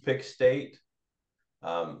Toothpick State,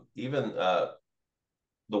 even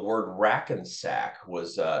the word rack and sack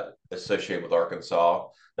was associated with Arkansas.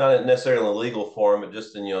 Not necessarily in the legal form, but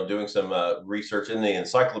just in doing some research in the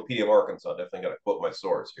Encyclopedia of Arkansas. Definitely got to quote my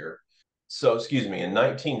source here. So, excuse me, in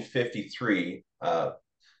 1953, the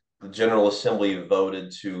General Assembly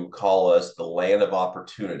voted to call us the Land of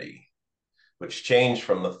Opportunity, which changed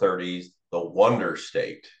from the 30s, the Wonder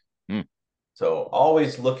State. So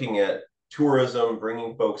always looking at tourism,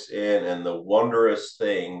 bringing folks in, and the wondrous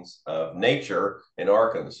things of nature in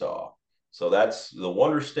Arkansas. So that's the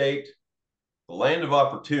Wonder State, the Land of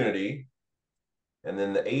Opportunity. And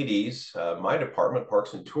then the 80s, my department,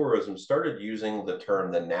 Parks and Tourism, started using the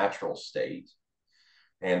term the Natural State.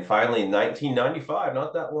 And finally, in 1995,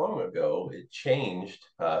 not that long ago, it changed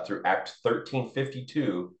through Act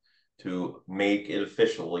 1352 to make it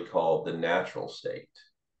officially called the Natural State.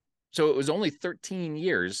 So it was only 13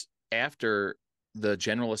 years after the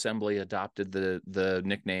General Assembly adopted the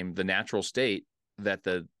nickname the Natural State that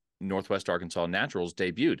the Northwest Arkansas Naturals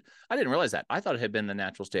debuted. I didn't realize that. I thought it had been the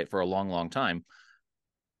Natural State for a long, long time.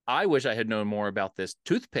 I wish I had known more about this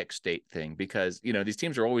Toothpick State thing because, these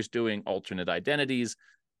teams are always doing alternate identities.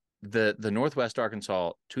 The Northwest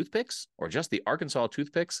Arkansas Toothpicks, or just the Arkansas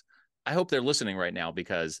Toothpicks, I hope they're listening right now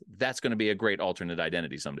because that's going to be a great alternate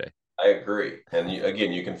identity someday. I agree. And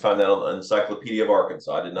again, you can find that on the Encyclopedia of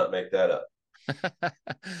Arkansas. I did not make that up.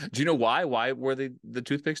 Do you know why? Why were they the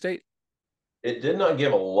Toothpick State? It did not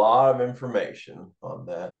give a lot of information on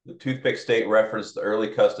that. The Toothpick State referenced the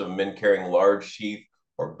early custom of men carrying large sheath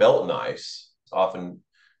or belt knives, often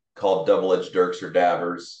called double-edged dirks or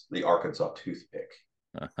dabbers, the Arkansas toothpick.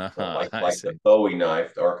 So like the Bowie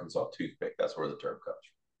knife, the Arkansas toothpick. That's where the term comes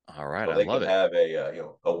from. All right, so I love it. They could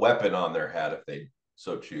have a weapon on their hat if they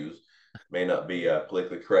so choose. May not be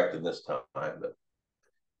politically correct in this time, but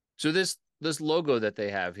so this logo that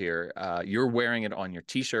they have here, you're wearing it on your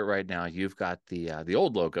T-shirt right now. You've got the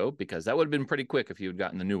old logo because that would have been pretty quick if you had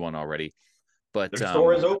gotten the new one already. But their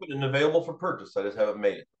store is open and available for purchase. I just haven't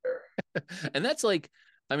made it there. And that's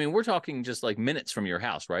we're talking just like minutes from your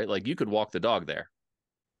house, right? Like you could walk the dog there.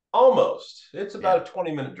 Almost. It's about a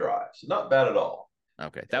 20-minute drive, so not bad at all.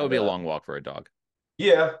 Okay, that would be a long walk for a dog.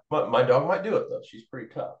 Yeah, my dog might do it though. She's pretty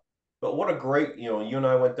tough. But what a great, you and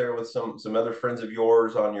I went there with some other friends of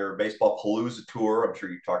yours on your baseball palooza tour. I'm sure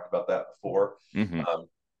you talked about that before. Mm-hmm.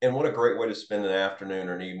 And what a great way to spend an afternoon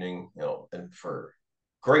or an evening, and for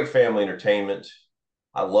great family entertainment.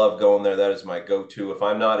 I love going there. That is my go-to. If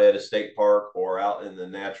I'm not at a state park or out in the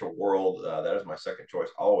natural world, that is my second choice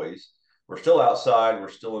always. We're still outside. We're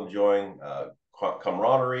still enjoying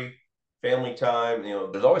camaraderie, family time.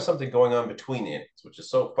 There's always something going on between innings, which is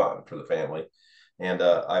so fun for the family. And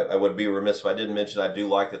I would be remiss if I didn't mention I do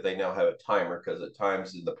like that they now have a timer, because at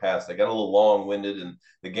times in the past they got a little long-winded and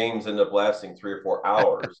the games end up lasting 3 or 4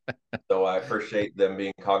 hours. So I appreciate them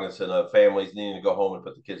being cognizant of families needing to go home and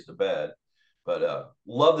put the kids to bed. But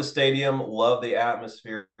love the stadium, love the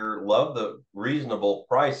atmosphere, love the reasonable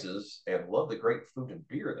prices, and love the great food and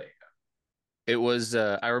beer they have. It was,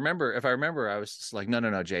 I remember, I was just like,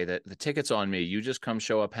 no, Jay, the ticket's on me. You just come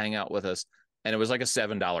show up, hang out with us. And it was like a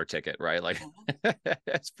 $7 ticket, right? Like,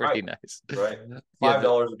 that's pretty nice. Right.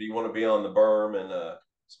 $5 if you want to be on the berm, and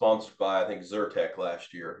sponsored by, I think, Zyrtec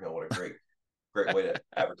last year. What a great way to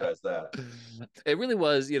advertise that. It really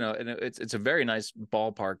was, and it's a very nice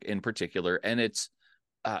ballpark in particular. And it's,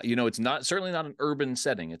 it's certainly not an urban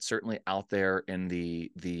setting. It's certainly out there in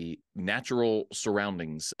the natural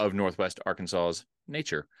surroundings of Northwest Arkansas's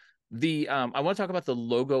nature. I want to talk about the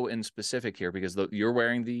logo in specific here, because you're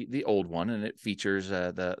wearing the old one, and it features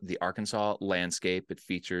the Arkansas landscape. It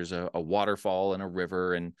features a waterfall and a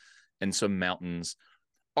river and some mountains.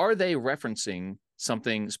 Are they referencing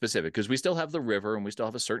something specific? Because we still have the river and we still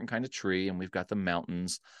have a certain kind of tree, and we've got the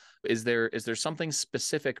mountains. Is there something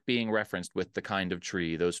specific being referenced with the kind of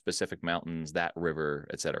tree, those specific mountains, that river,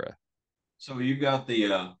 etc.? So you've got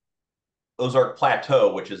the Ozark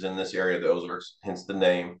Plateau, which is in this area of the Ozarks, hence the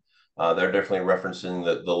name. They're definitely referencing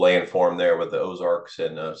the landform there with the Ozarks,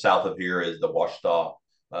 and south of here is the Ouachita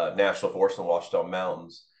National Forest and Ouachita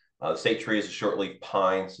Mountains. The state tree is a shortleaf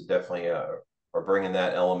pine, so definitely are bringing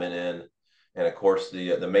that element in. And of course,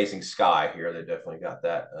 the amazing sky here, they definitely got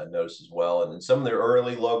that notice as well. And in some of their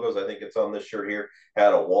early logos, I think it's on this shirt here,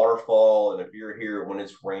 had a waterfall. And if you're here when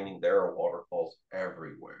it's raining, there are waterfalls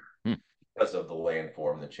everywhere because of the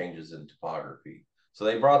landform, the changes in topography. So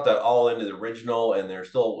they brought that all into the original, and they're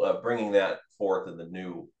still bringing that forth in the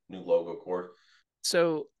new logo, of course.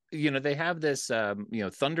 So, they have this,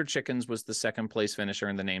 Thunder Chickens was the second place finisher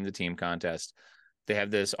in the Name the Team contest. They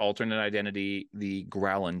have this alternate identity, the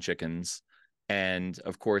Growlin' Chickens. And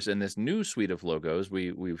of course, in this new suite of logos,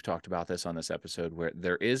 we've talked about this on this episode, where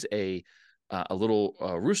there is a little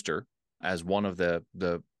rooster as one of the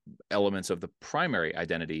elements of the primary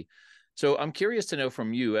identity. So I'm curious to know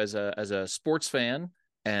from you, as a sports fan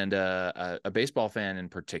and a baseball fan in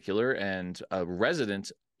particular, and a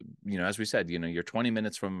resident, as we said, you're 20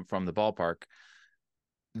 minutes from the ballpark.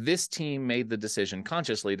 This team made the decision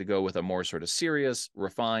consciously to go with a more sort of serious,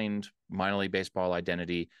 refined minor league baseball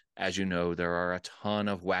identity. As you know, there are a ton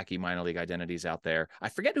of wacky minor league identities out there. I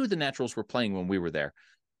forget who the Naturals were playing when we were there.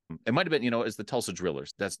 It might have been, as the Tulsa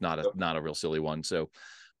Drillers. That's not a real silly one. So,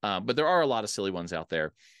 but there are a lot of silly ones out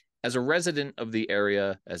there. As a resident of the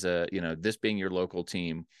area, as this being your local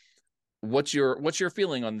team, what's your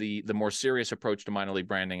feeling on the more serious approach to minor league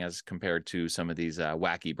branding as compared to some of these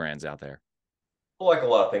wacky brands out there? Like a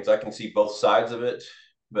lot of things, I can see both sides of it,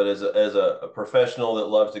 but as a professional that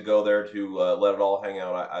loves to go there to let it all hang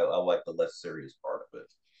out, I like the less serious part of it.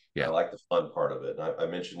 Yeah, I like the fun part of it. And I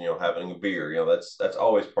mentioned, having a beer. That's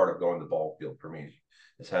always part of going to the ball field for me,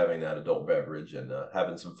 is having that adult beverage and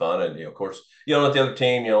having some fun. And of course, at the other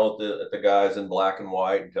team, at the guys in black and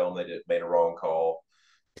white and tell them they made a wrong call.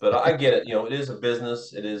 But I get it. It is a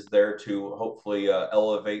business. It is there to hopefully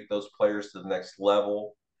elevate those players to the next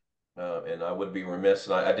level. And I would be remiss.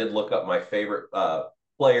 And I did look up my favorite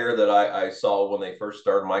player that I saw when they first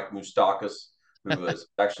started, Mike Moustakas, who was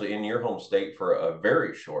actually in your home state for a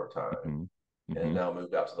very short time, and now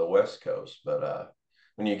moved out to the West Coast. But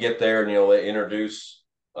when you get there and they introduce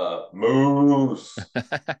Moose,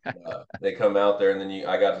 they come out there, and then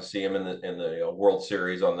I got to see him in the World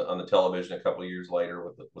Series on the television a couple of years later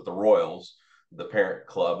with the Royals, the parent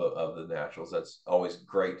club of the Naturals. That's always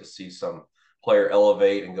great to see some player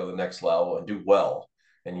elevate and go the next level and do well.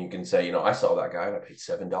 And you can say, I saw that guy and I paid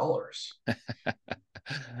 $7.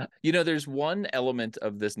 There's one element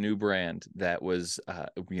of this new brand that was,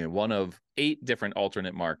 one of 8 different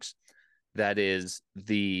alternate marks. That is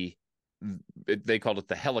they called it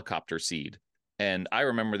the helicopter seed. And I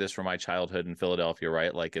remember this from my childhood in Philadelphia,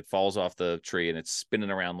 right? Like, it falls off the tree and it's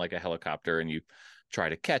spinning around like a helicopter, and you try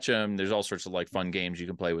to catch them. There's all sorts of like fun games you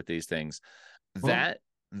can play with these things.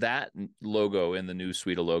 That logo in the new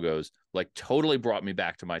suite of logos like totally brought me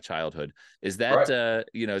back to my childhood. Is that right?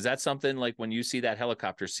 Is that something, like when you see that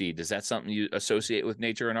helicopter seed, is that something you associate with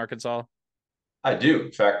nature in Arkansas? I do.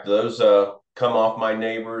 In fact, those come off my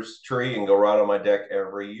neighbor's tree and go right on my deck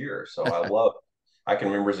every year. So I love it. I can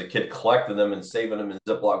remember as a kid collecting them and saving them in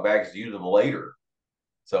Ziploc bags to use them later.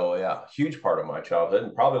 So yeah, huge part of my childhood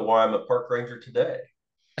and probably why I'm a park ranger today.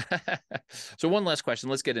 So one last question.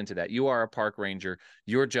 Let's get into that. You are a park ranger.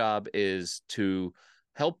 Your job is to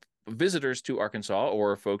help visitors to Arkansas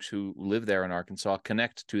or folks who live there in Arkansas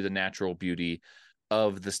connect to the natural beauty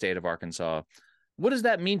of the state of Arkansas. What does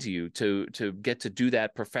that mean to you to get to do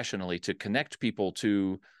that professionally, to connect people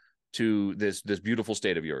to this beautiful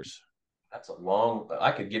state of yours? That's a long,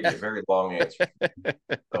 I could give you a very long answer.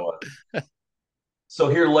 So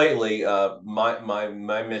here lately,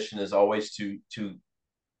 my mission is always to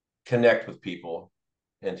connect with people,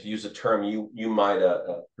 and to use a term you might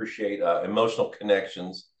appreciate, emotional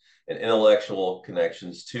connections and intellectual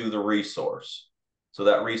connections to the resource. So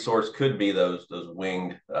that resource could be those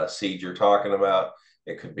winged seeds you're talking about.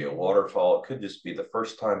 It could be a waterfall. It could just be the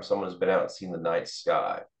first time someone has been out and seen the night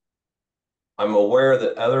sky. I'm aware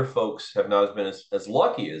that other folks have not been as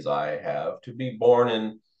lucky as I have to be born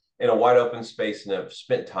in a wide open space and have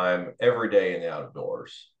spent time every day in the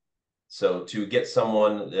outdoors. So to get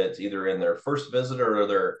someone that's either in their first visit or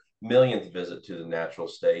their millionth visit to the natural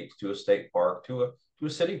state, to a state park, to a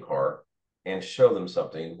city park, and show them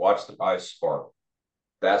something, watch the eyes spark.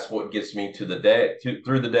 That's what gets me to the day,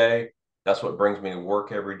 through the day. That's what brings me to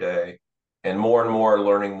work every day, and more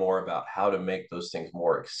learning more about how to make those things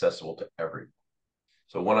more accessible to everyone.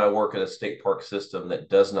 So when I work at a state park system that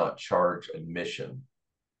does not charge admission,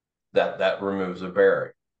 that removes a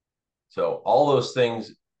barrier. So all those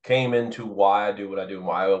things came into why I do what I do and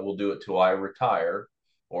why I will do it till I retire,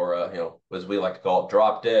 or as we like to call it,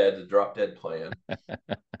 the drop dead plan.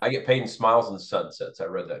 I get paid in smiles and sunsets. I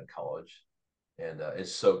read that in college, and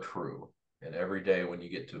it's so true. And every day when you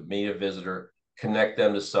get to meet a visitor, connect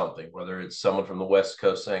them to something, whether it's someone from the West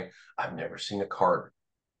Coast saying, I've never seen a cardinal,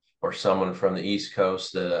 or someone from the East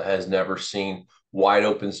Coast that has never seen wide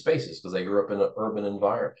open spaces because they grew up in an urban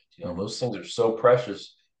environment. Those things are so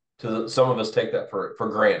precious to some of us take that for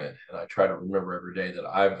granted. And I try to remember every day that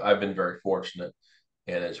I've been very fortunate,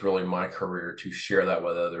 and it's really my career to share that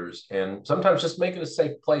with others, and sometimes just make it a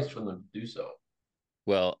safe place for them to do so.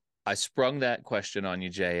 Well, I sprung that question on you,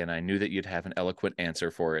 Jay, and I knew that you'd have an eloquent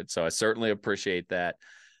answer for it. So I certainly appreciate that.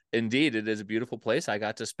 Indeed, it is a beautiful place. I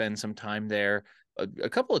got to spend some time there a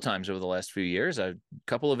couple of times over the last few years. A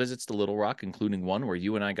couple of visits to Little Rock, including one where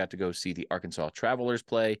you and I got to go see the Arkansas Travelers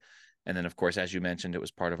play. And then, of course, as you mentioned, it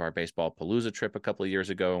was part of our Baseball Palooza trip a couple of years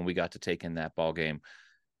ago, and we got to take in that ball game.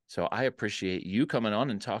 So I appreciate you coming on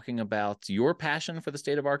and talking about your passion for the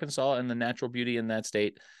state of Arkansas and the natural beauty in that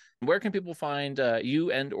state. Where can people find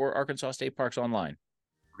you and or Arkansas State Parks online?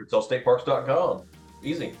 ArkansasStateParks.com.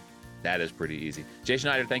 Easy. That is pretty easy. Jay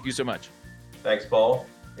Schneider, thank you so much. Thanks, Paul,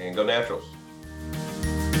 and go Naturals.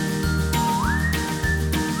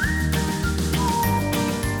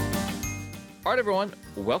 All right, everyone,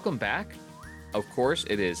 welcome back. Of course,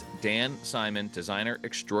 it is Dan Simon, designer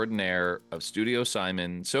extraordinaire of Studio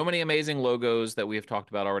Simon. So many amazing logos that we have talked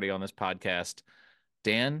about already on this podcast.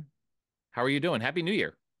 Dan, how are you doing? Happy New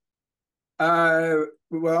Year.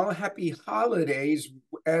 Well, happy holidays.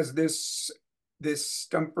 As this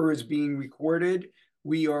stumper is being recorded,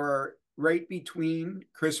 we are right between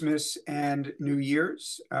Christmas and New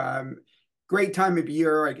Year's. Great time of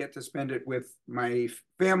year. I get to spend it with my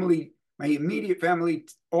family, my immediate family,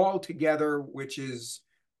 all together, which is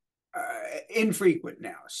infrequent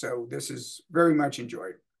now. So this is very much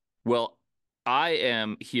enjoyed. Well, I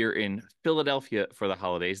am here in Philadelphia for the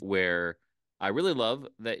holidays, where I really love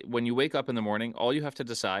that when you wake up in the morning, all you have to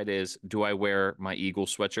decide is, do I wear my Eagle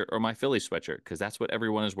sweatshirt or my Philly sweatshirt? Because that's what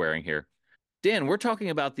everyone is wearing here. Dan, we're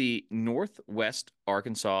talking about the Northwest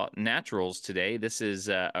Arkansas Naturals today. This is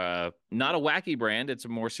not a wacky brand. It's a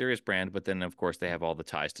more serious brand. But then, of course, they have all the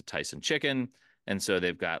ties to Tyson Chicken. And so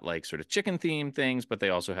they've got like sort of chicken themed things, but they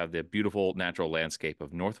also have the beautiful natural landscape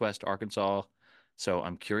of Northwest Arkansas. So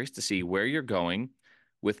I'm curious to see where you're going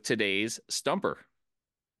with today's stumper.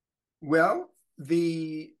 Well,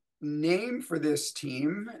 the name for this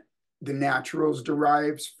team, the Naturals,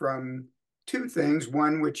 derives from two things.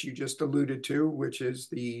 One, which you just alluded to, which is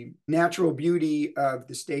the natural beauty of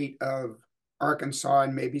the state of Arkansas,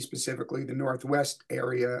 and maybe specifically the Northwest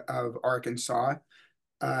area of Arkansas.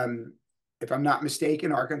 If I'm not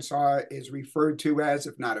mistaken, Arkansas is referred to as,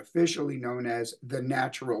 if not officially known as, the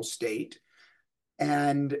natural state.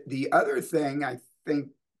 And the other thing, I think,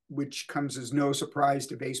 which comes as no surprise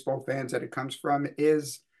to baseball fans that it comes from,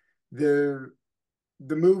 is the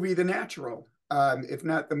movie The Natural. If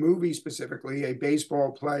not the movie specifically, a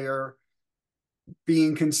baseball player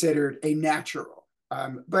being considered a natural.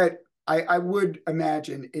 But I would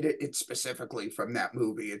imagine it's specifically from that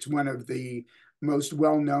movie. It's one of the most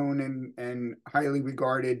well-known and highly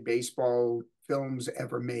regarded baseball films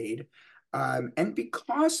ever made. And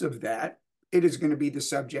because of that, it is going to be the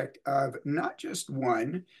subject of not just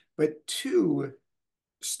one, but two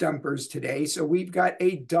stumpers today. So we've got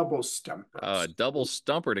a double stumper. A double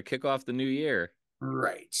stumper to kick off the new year.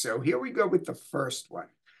 Right. So here we go with the first one.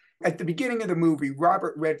 At the beginning of the movie,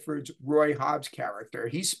 Robert Redford's Roy Hobbs character,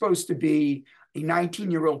 he's supposed to be a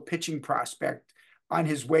 19-year-old pitching prospect on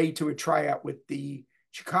his way to a tryout with the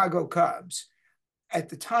Chicago Cubs. At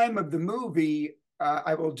the time of the movie,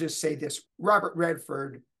 I will just say this, Robert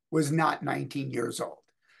Redford was not 19 years old.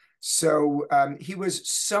 So he was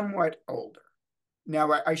somewhat older.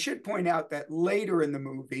 Now, I should point out that later in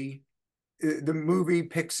the movie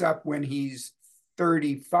picks up when he's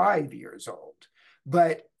 35 years old.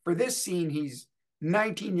 But for this scene, he's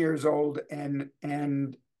 19 years old and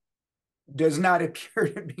does not appear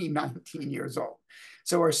to be 19 years old.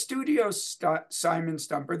 So our Studio Simon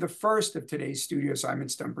Stumper, the first of today's Studio Simon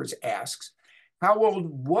Stumpers, asks, how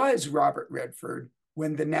old was Robert Redford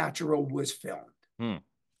when The Natural was filmed?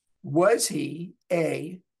 Was he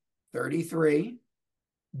A, 33,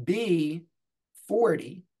 B,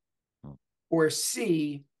 40, or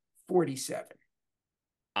C, 47?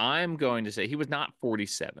 I'm going to say he was not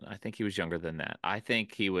 47. I think he was younger than that. I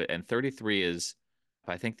think he would, and 33 is,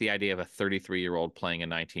 I think the idea of a 33-year-old playing a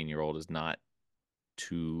 19-year-old is not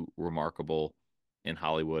too remarkable in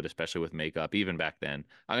Hollywood, especially with makeup, even back then.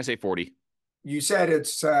 I'm going to say 40. You said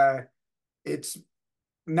it's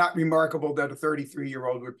not remarkable that a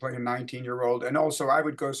 33-year-old would play a 19-year-old. And also I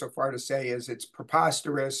would go so far to say is it's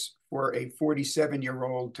preposterous for a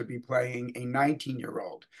 47-year-old to be playing a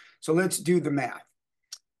 19-year-old. So let's do the math.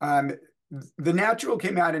 The Natural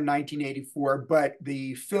came out in 1984, but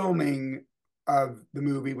the filming of the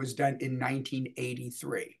movie was done in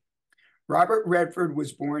 1983. Robert Redford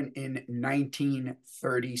was born in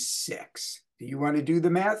 1936. Do you want to do the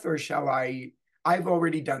math or shall I? I've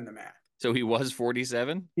already done the math. So he was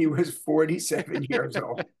 47? He was 47 years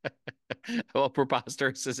old. Well,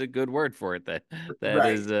 preposterous is a good word for it.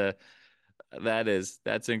 That's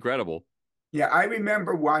incredible. Yeah, I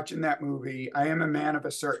remember watching that movie. I am a man of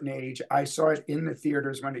a certain age. I saw it in the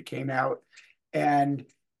theaters when it came out. And,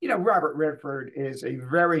 Robert Redford is a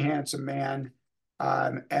very handsome man.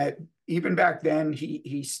 Even back then,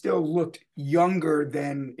 he still looked younger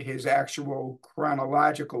than his actual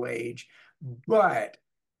chronological age. But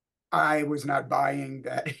I was not buying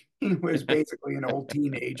that he was basically an old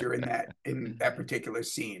teenager in that particular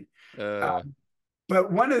scene.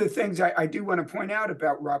 But one of the things I do want to point out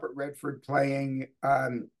about Robert Redford playing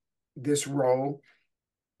this role,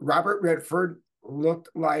 Robert Redford looked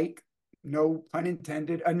like, no pun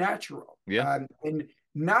intended, a natural. Yeah. And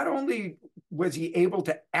not only was he able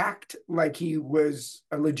to act like he was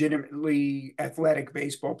a legitimately athletic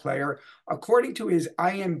baseball player, according to his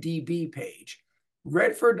IMDb page,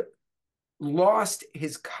 Redford lost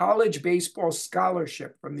his college baseball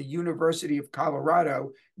scholarship from the University of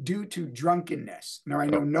Colorado due to drunkenness. Now, I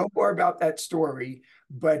know no more about that story,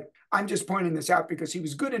 but I'm just pointing this out because he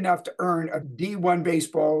was good enough to earn a D1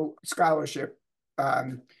 baseball scholarship.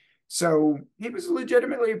 So he was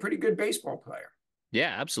legitimately a pretty good baseball player.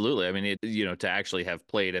 Yeah, absolutely. I mean, to actually have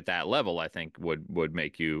played at that level, I think would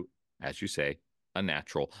make you, as you say, a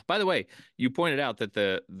natural. By the way, you pointed out that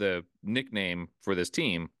the nickname for this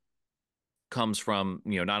team comes from,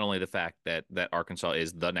 not only the fact that Arkansas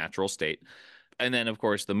is the natural state, and then of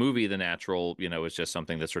course the movie The Natural, is just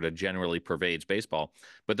something that sort of generally pervades baseball.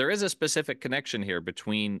 But there is a specific connection here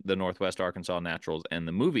between the Northwest Arkansas Naturals and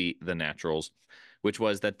the movie The Naturals, which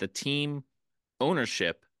was that the team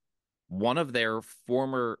ownership, one of their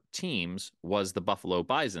former teams was the Buffalo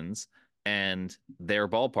Bisons, and their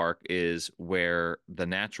ballpark is where The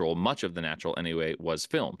Natural, much of The Natural anyway, was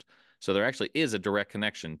filmed. So there actually is a direct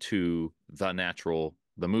connection to The Natural,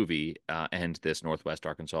 the movie, and this Northwest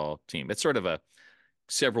Arkansas team. It's sort of a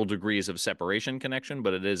several degrees of separation connection,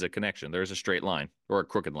 but it is a connection. There's a straight line or a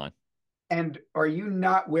crooked line. And are you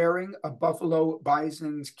not wearing a Buffalo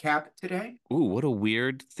Bisons cap today? Ooh, what a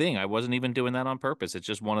weird thing. I wasn't even doing that on purpose. It's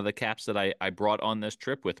just one of the caps that I brought on this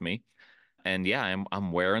trip with me. And yeah,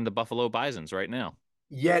 I'm wearing the Buffalo Bisons right now.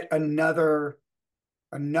 Yet another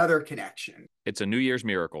connection. It's a New Year's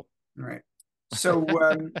miracle. Right. So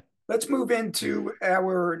let's move into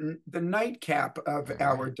the nightcap of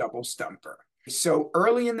our double stumper. So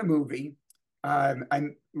early in the movie,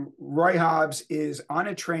 Roy Hobbs is on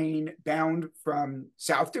a train bound from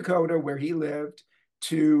South Dakota, where he lived,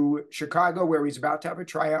 to Chicago, where he's about to have a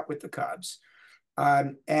tryout with the Cubs.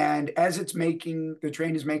 And as the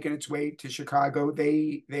train is making its way to Chicago,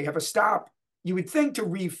 they have a stop. You would think to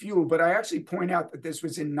refuel, but I actually point out that this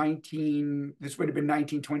would have been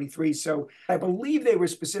 1923. So I believe they were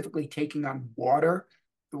specifically taking on water,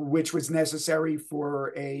 which was necessary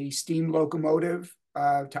for a steam locomotive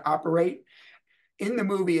to operate. In the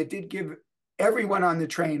movie, it did give everyone on the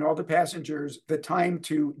train, all the passengers, the time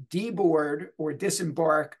to deboard or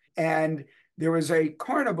disembark. And there was a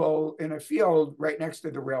carnival in a field right next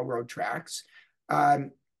to the railroad tracks.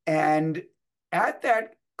 And at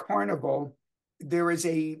that carnival, there is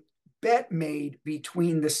a bet made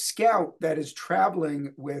between the scout that is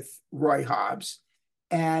traveling with Roy Hobbs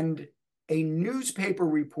and a newspaper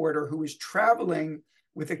reporter who is traveling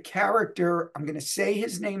with a character. I'm going to say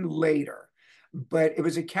his name later, but it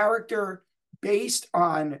was a character based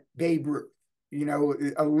on Babe Ruth,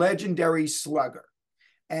 a legendary slugger.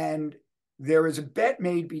 And there is a bet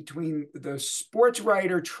made between the sports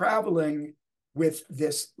writer traveling with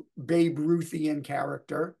this Babe Ruthian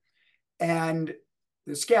character and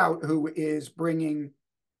the scout who is bringing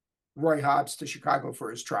Roy Hobbs to Chicago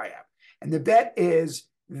for his tryout. And the bet is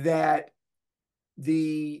that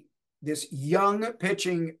this young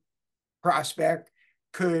pitching prospect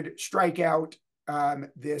could strike out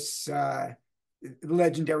this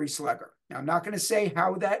legendary slugger. Now, I'm not going to say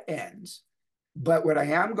how that ends, but what I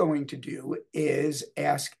am going to do is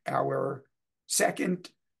ask our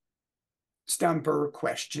second stumper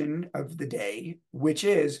question of the day, which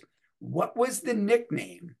is, what was the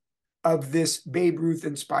nickname of this Babe Ruth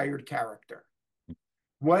inspired character?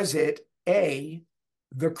 Was it A,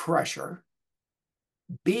 the Crusher,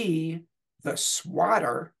 B, the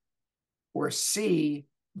Swatter, or C,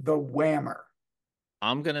 the Whammer?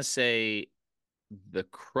 I'm going to say the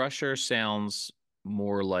Crusher sounds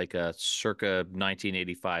more like a circa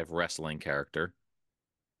 1985 wrestling character.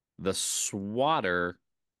 The Swatter,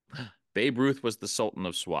 Babe Ruth was the Sultan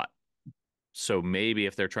of SWAT. So maybe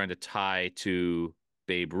if they're trying to tie to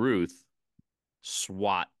Babe Ruth,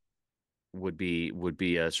 SWAT would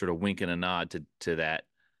be a sort of wink and a nod to that.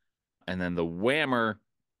 And then the Whammer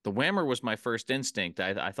was my first instinct.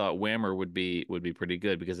 I thought Whammer would be pretty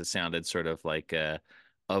good because it sounded sort of like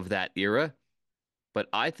of that era. But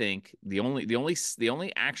I think the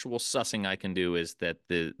only actual sussing I can do is that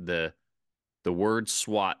the word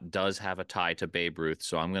SWAT does have a tie to Babe Ruth.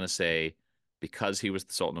 So I'm going to say, because he was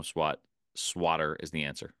the Sultan of SWAT, Swatter is the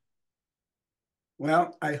answer.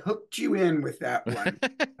 Well, I hooked you in with that one.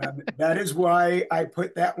 That is why I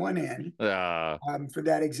put that one in for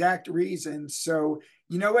that exact reason. So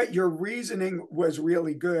you know what? Your reasoning was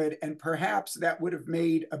really good, and perhaps that would have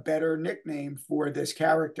made a better nickname for this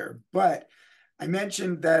character. But I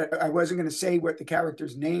mentioned that I wasn't going to say what the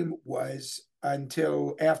character's name was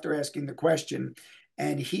until after asking the question.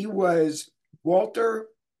 And he was Walter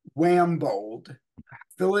Wambold,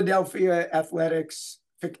 Philadelphia Athletics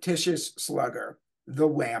fictitious slugger, the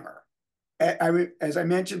Whammer. As I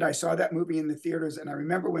mentioned, I saw that movie in the theaters, and I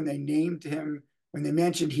remember when they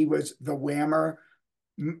mentioned he was the Whammer,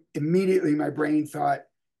 immediately my brain thought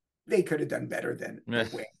they could have done better than the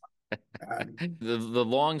Whammer. The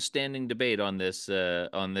long-standing debate on this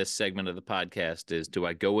segment of the podcast is, do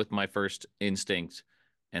I go with my first instinct?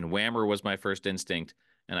 And Whammer was my first instinct,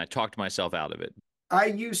 and I talked myself out of it. I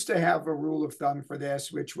used to have a rule of thumb for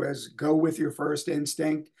this, which was go with your first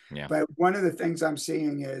instinct. Yeah. But one of the things I'm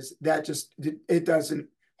seeing is that it doesn't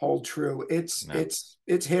hold true. It's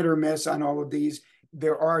hit or miss on all of these.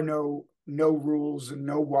 There are no rules and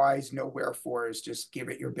no whys, no wherefores. Just give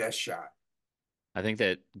it your best shot. I think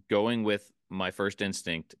that going with my first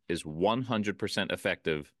instinct is 100%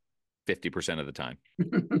 effective 50% of the time.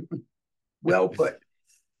 Well put.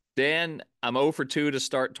 Dan, I'm 0 for 2 to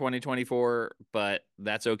start 2024, but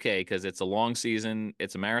that's okay because it's a long season.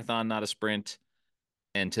 It's a marathon, not a sprint.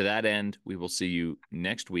 And to that end, we will see you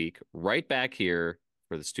next week right back here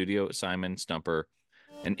for the Studio Assignment Stumper,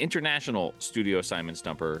 an international Studio Assignment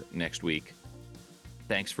Stumper next week.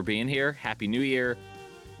 Thanks for being here. Happy New Year.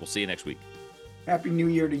 We'll see you next week. Happy New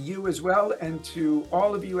Year to you as well, and to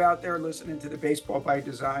all of you out there listening to the Baseball by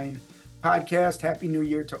Design podcast. Happy New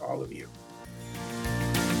Year to all of you.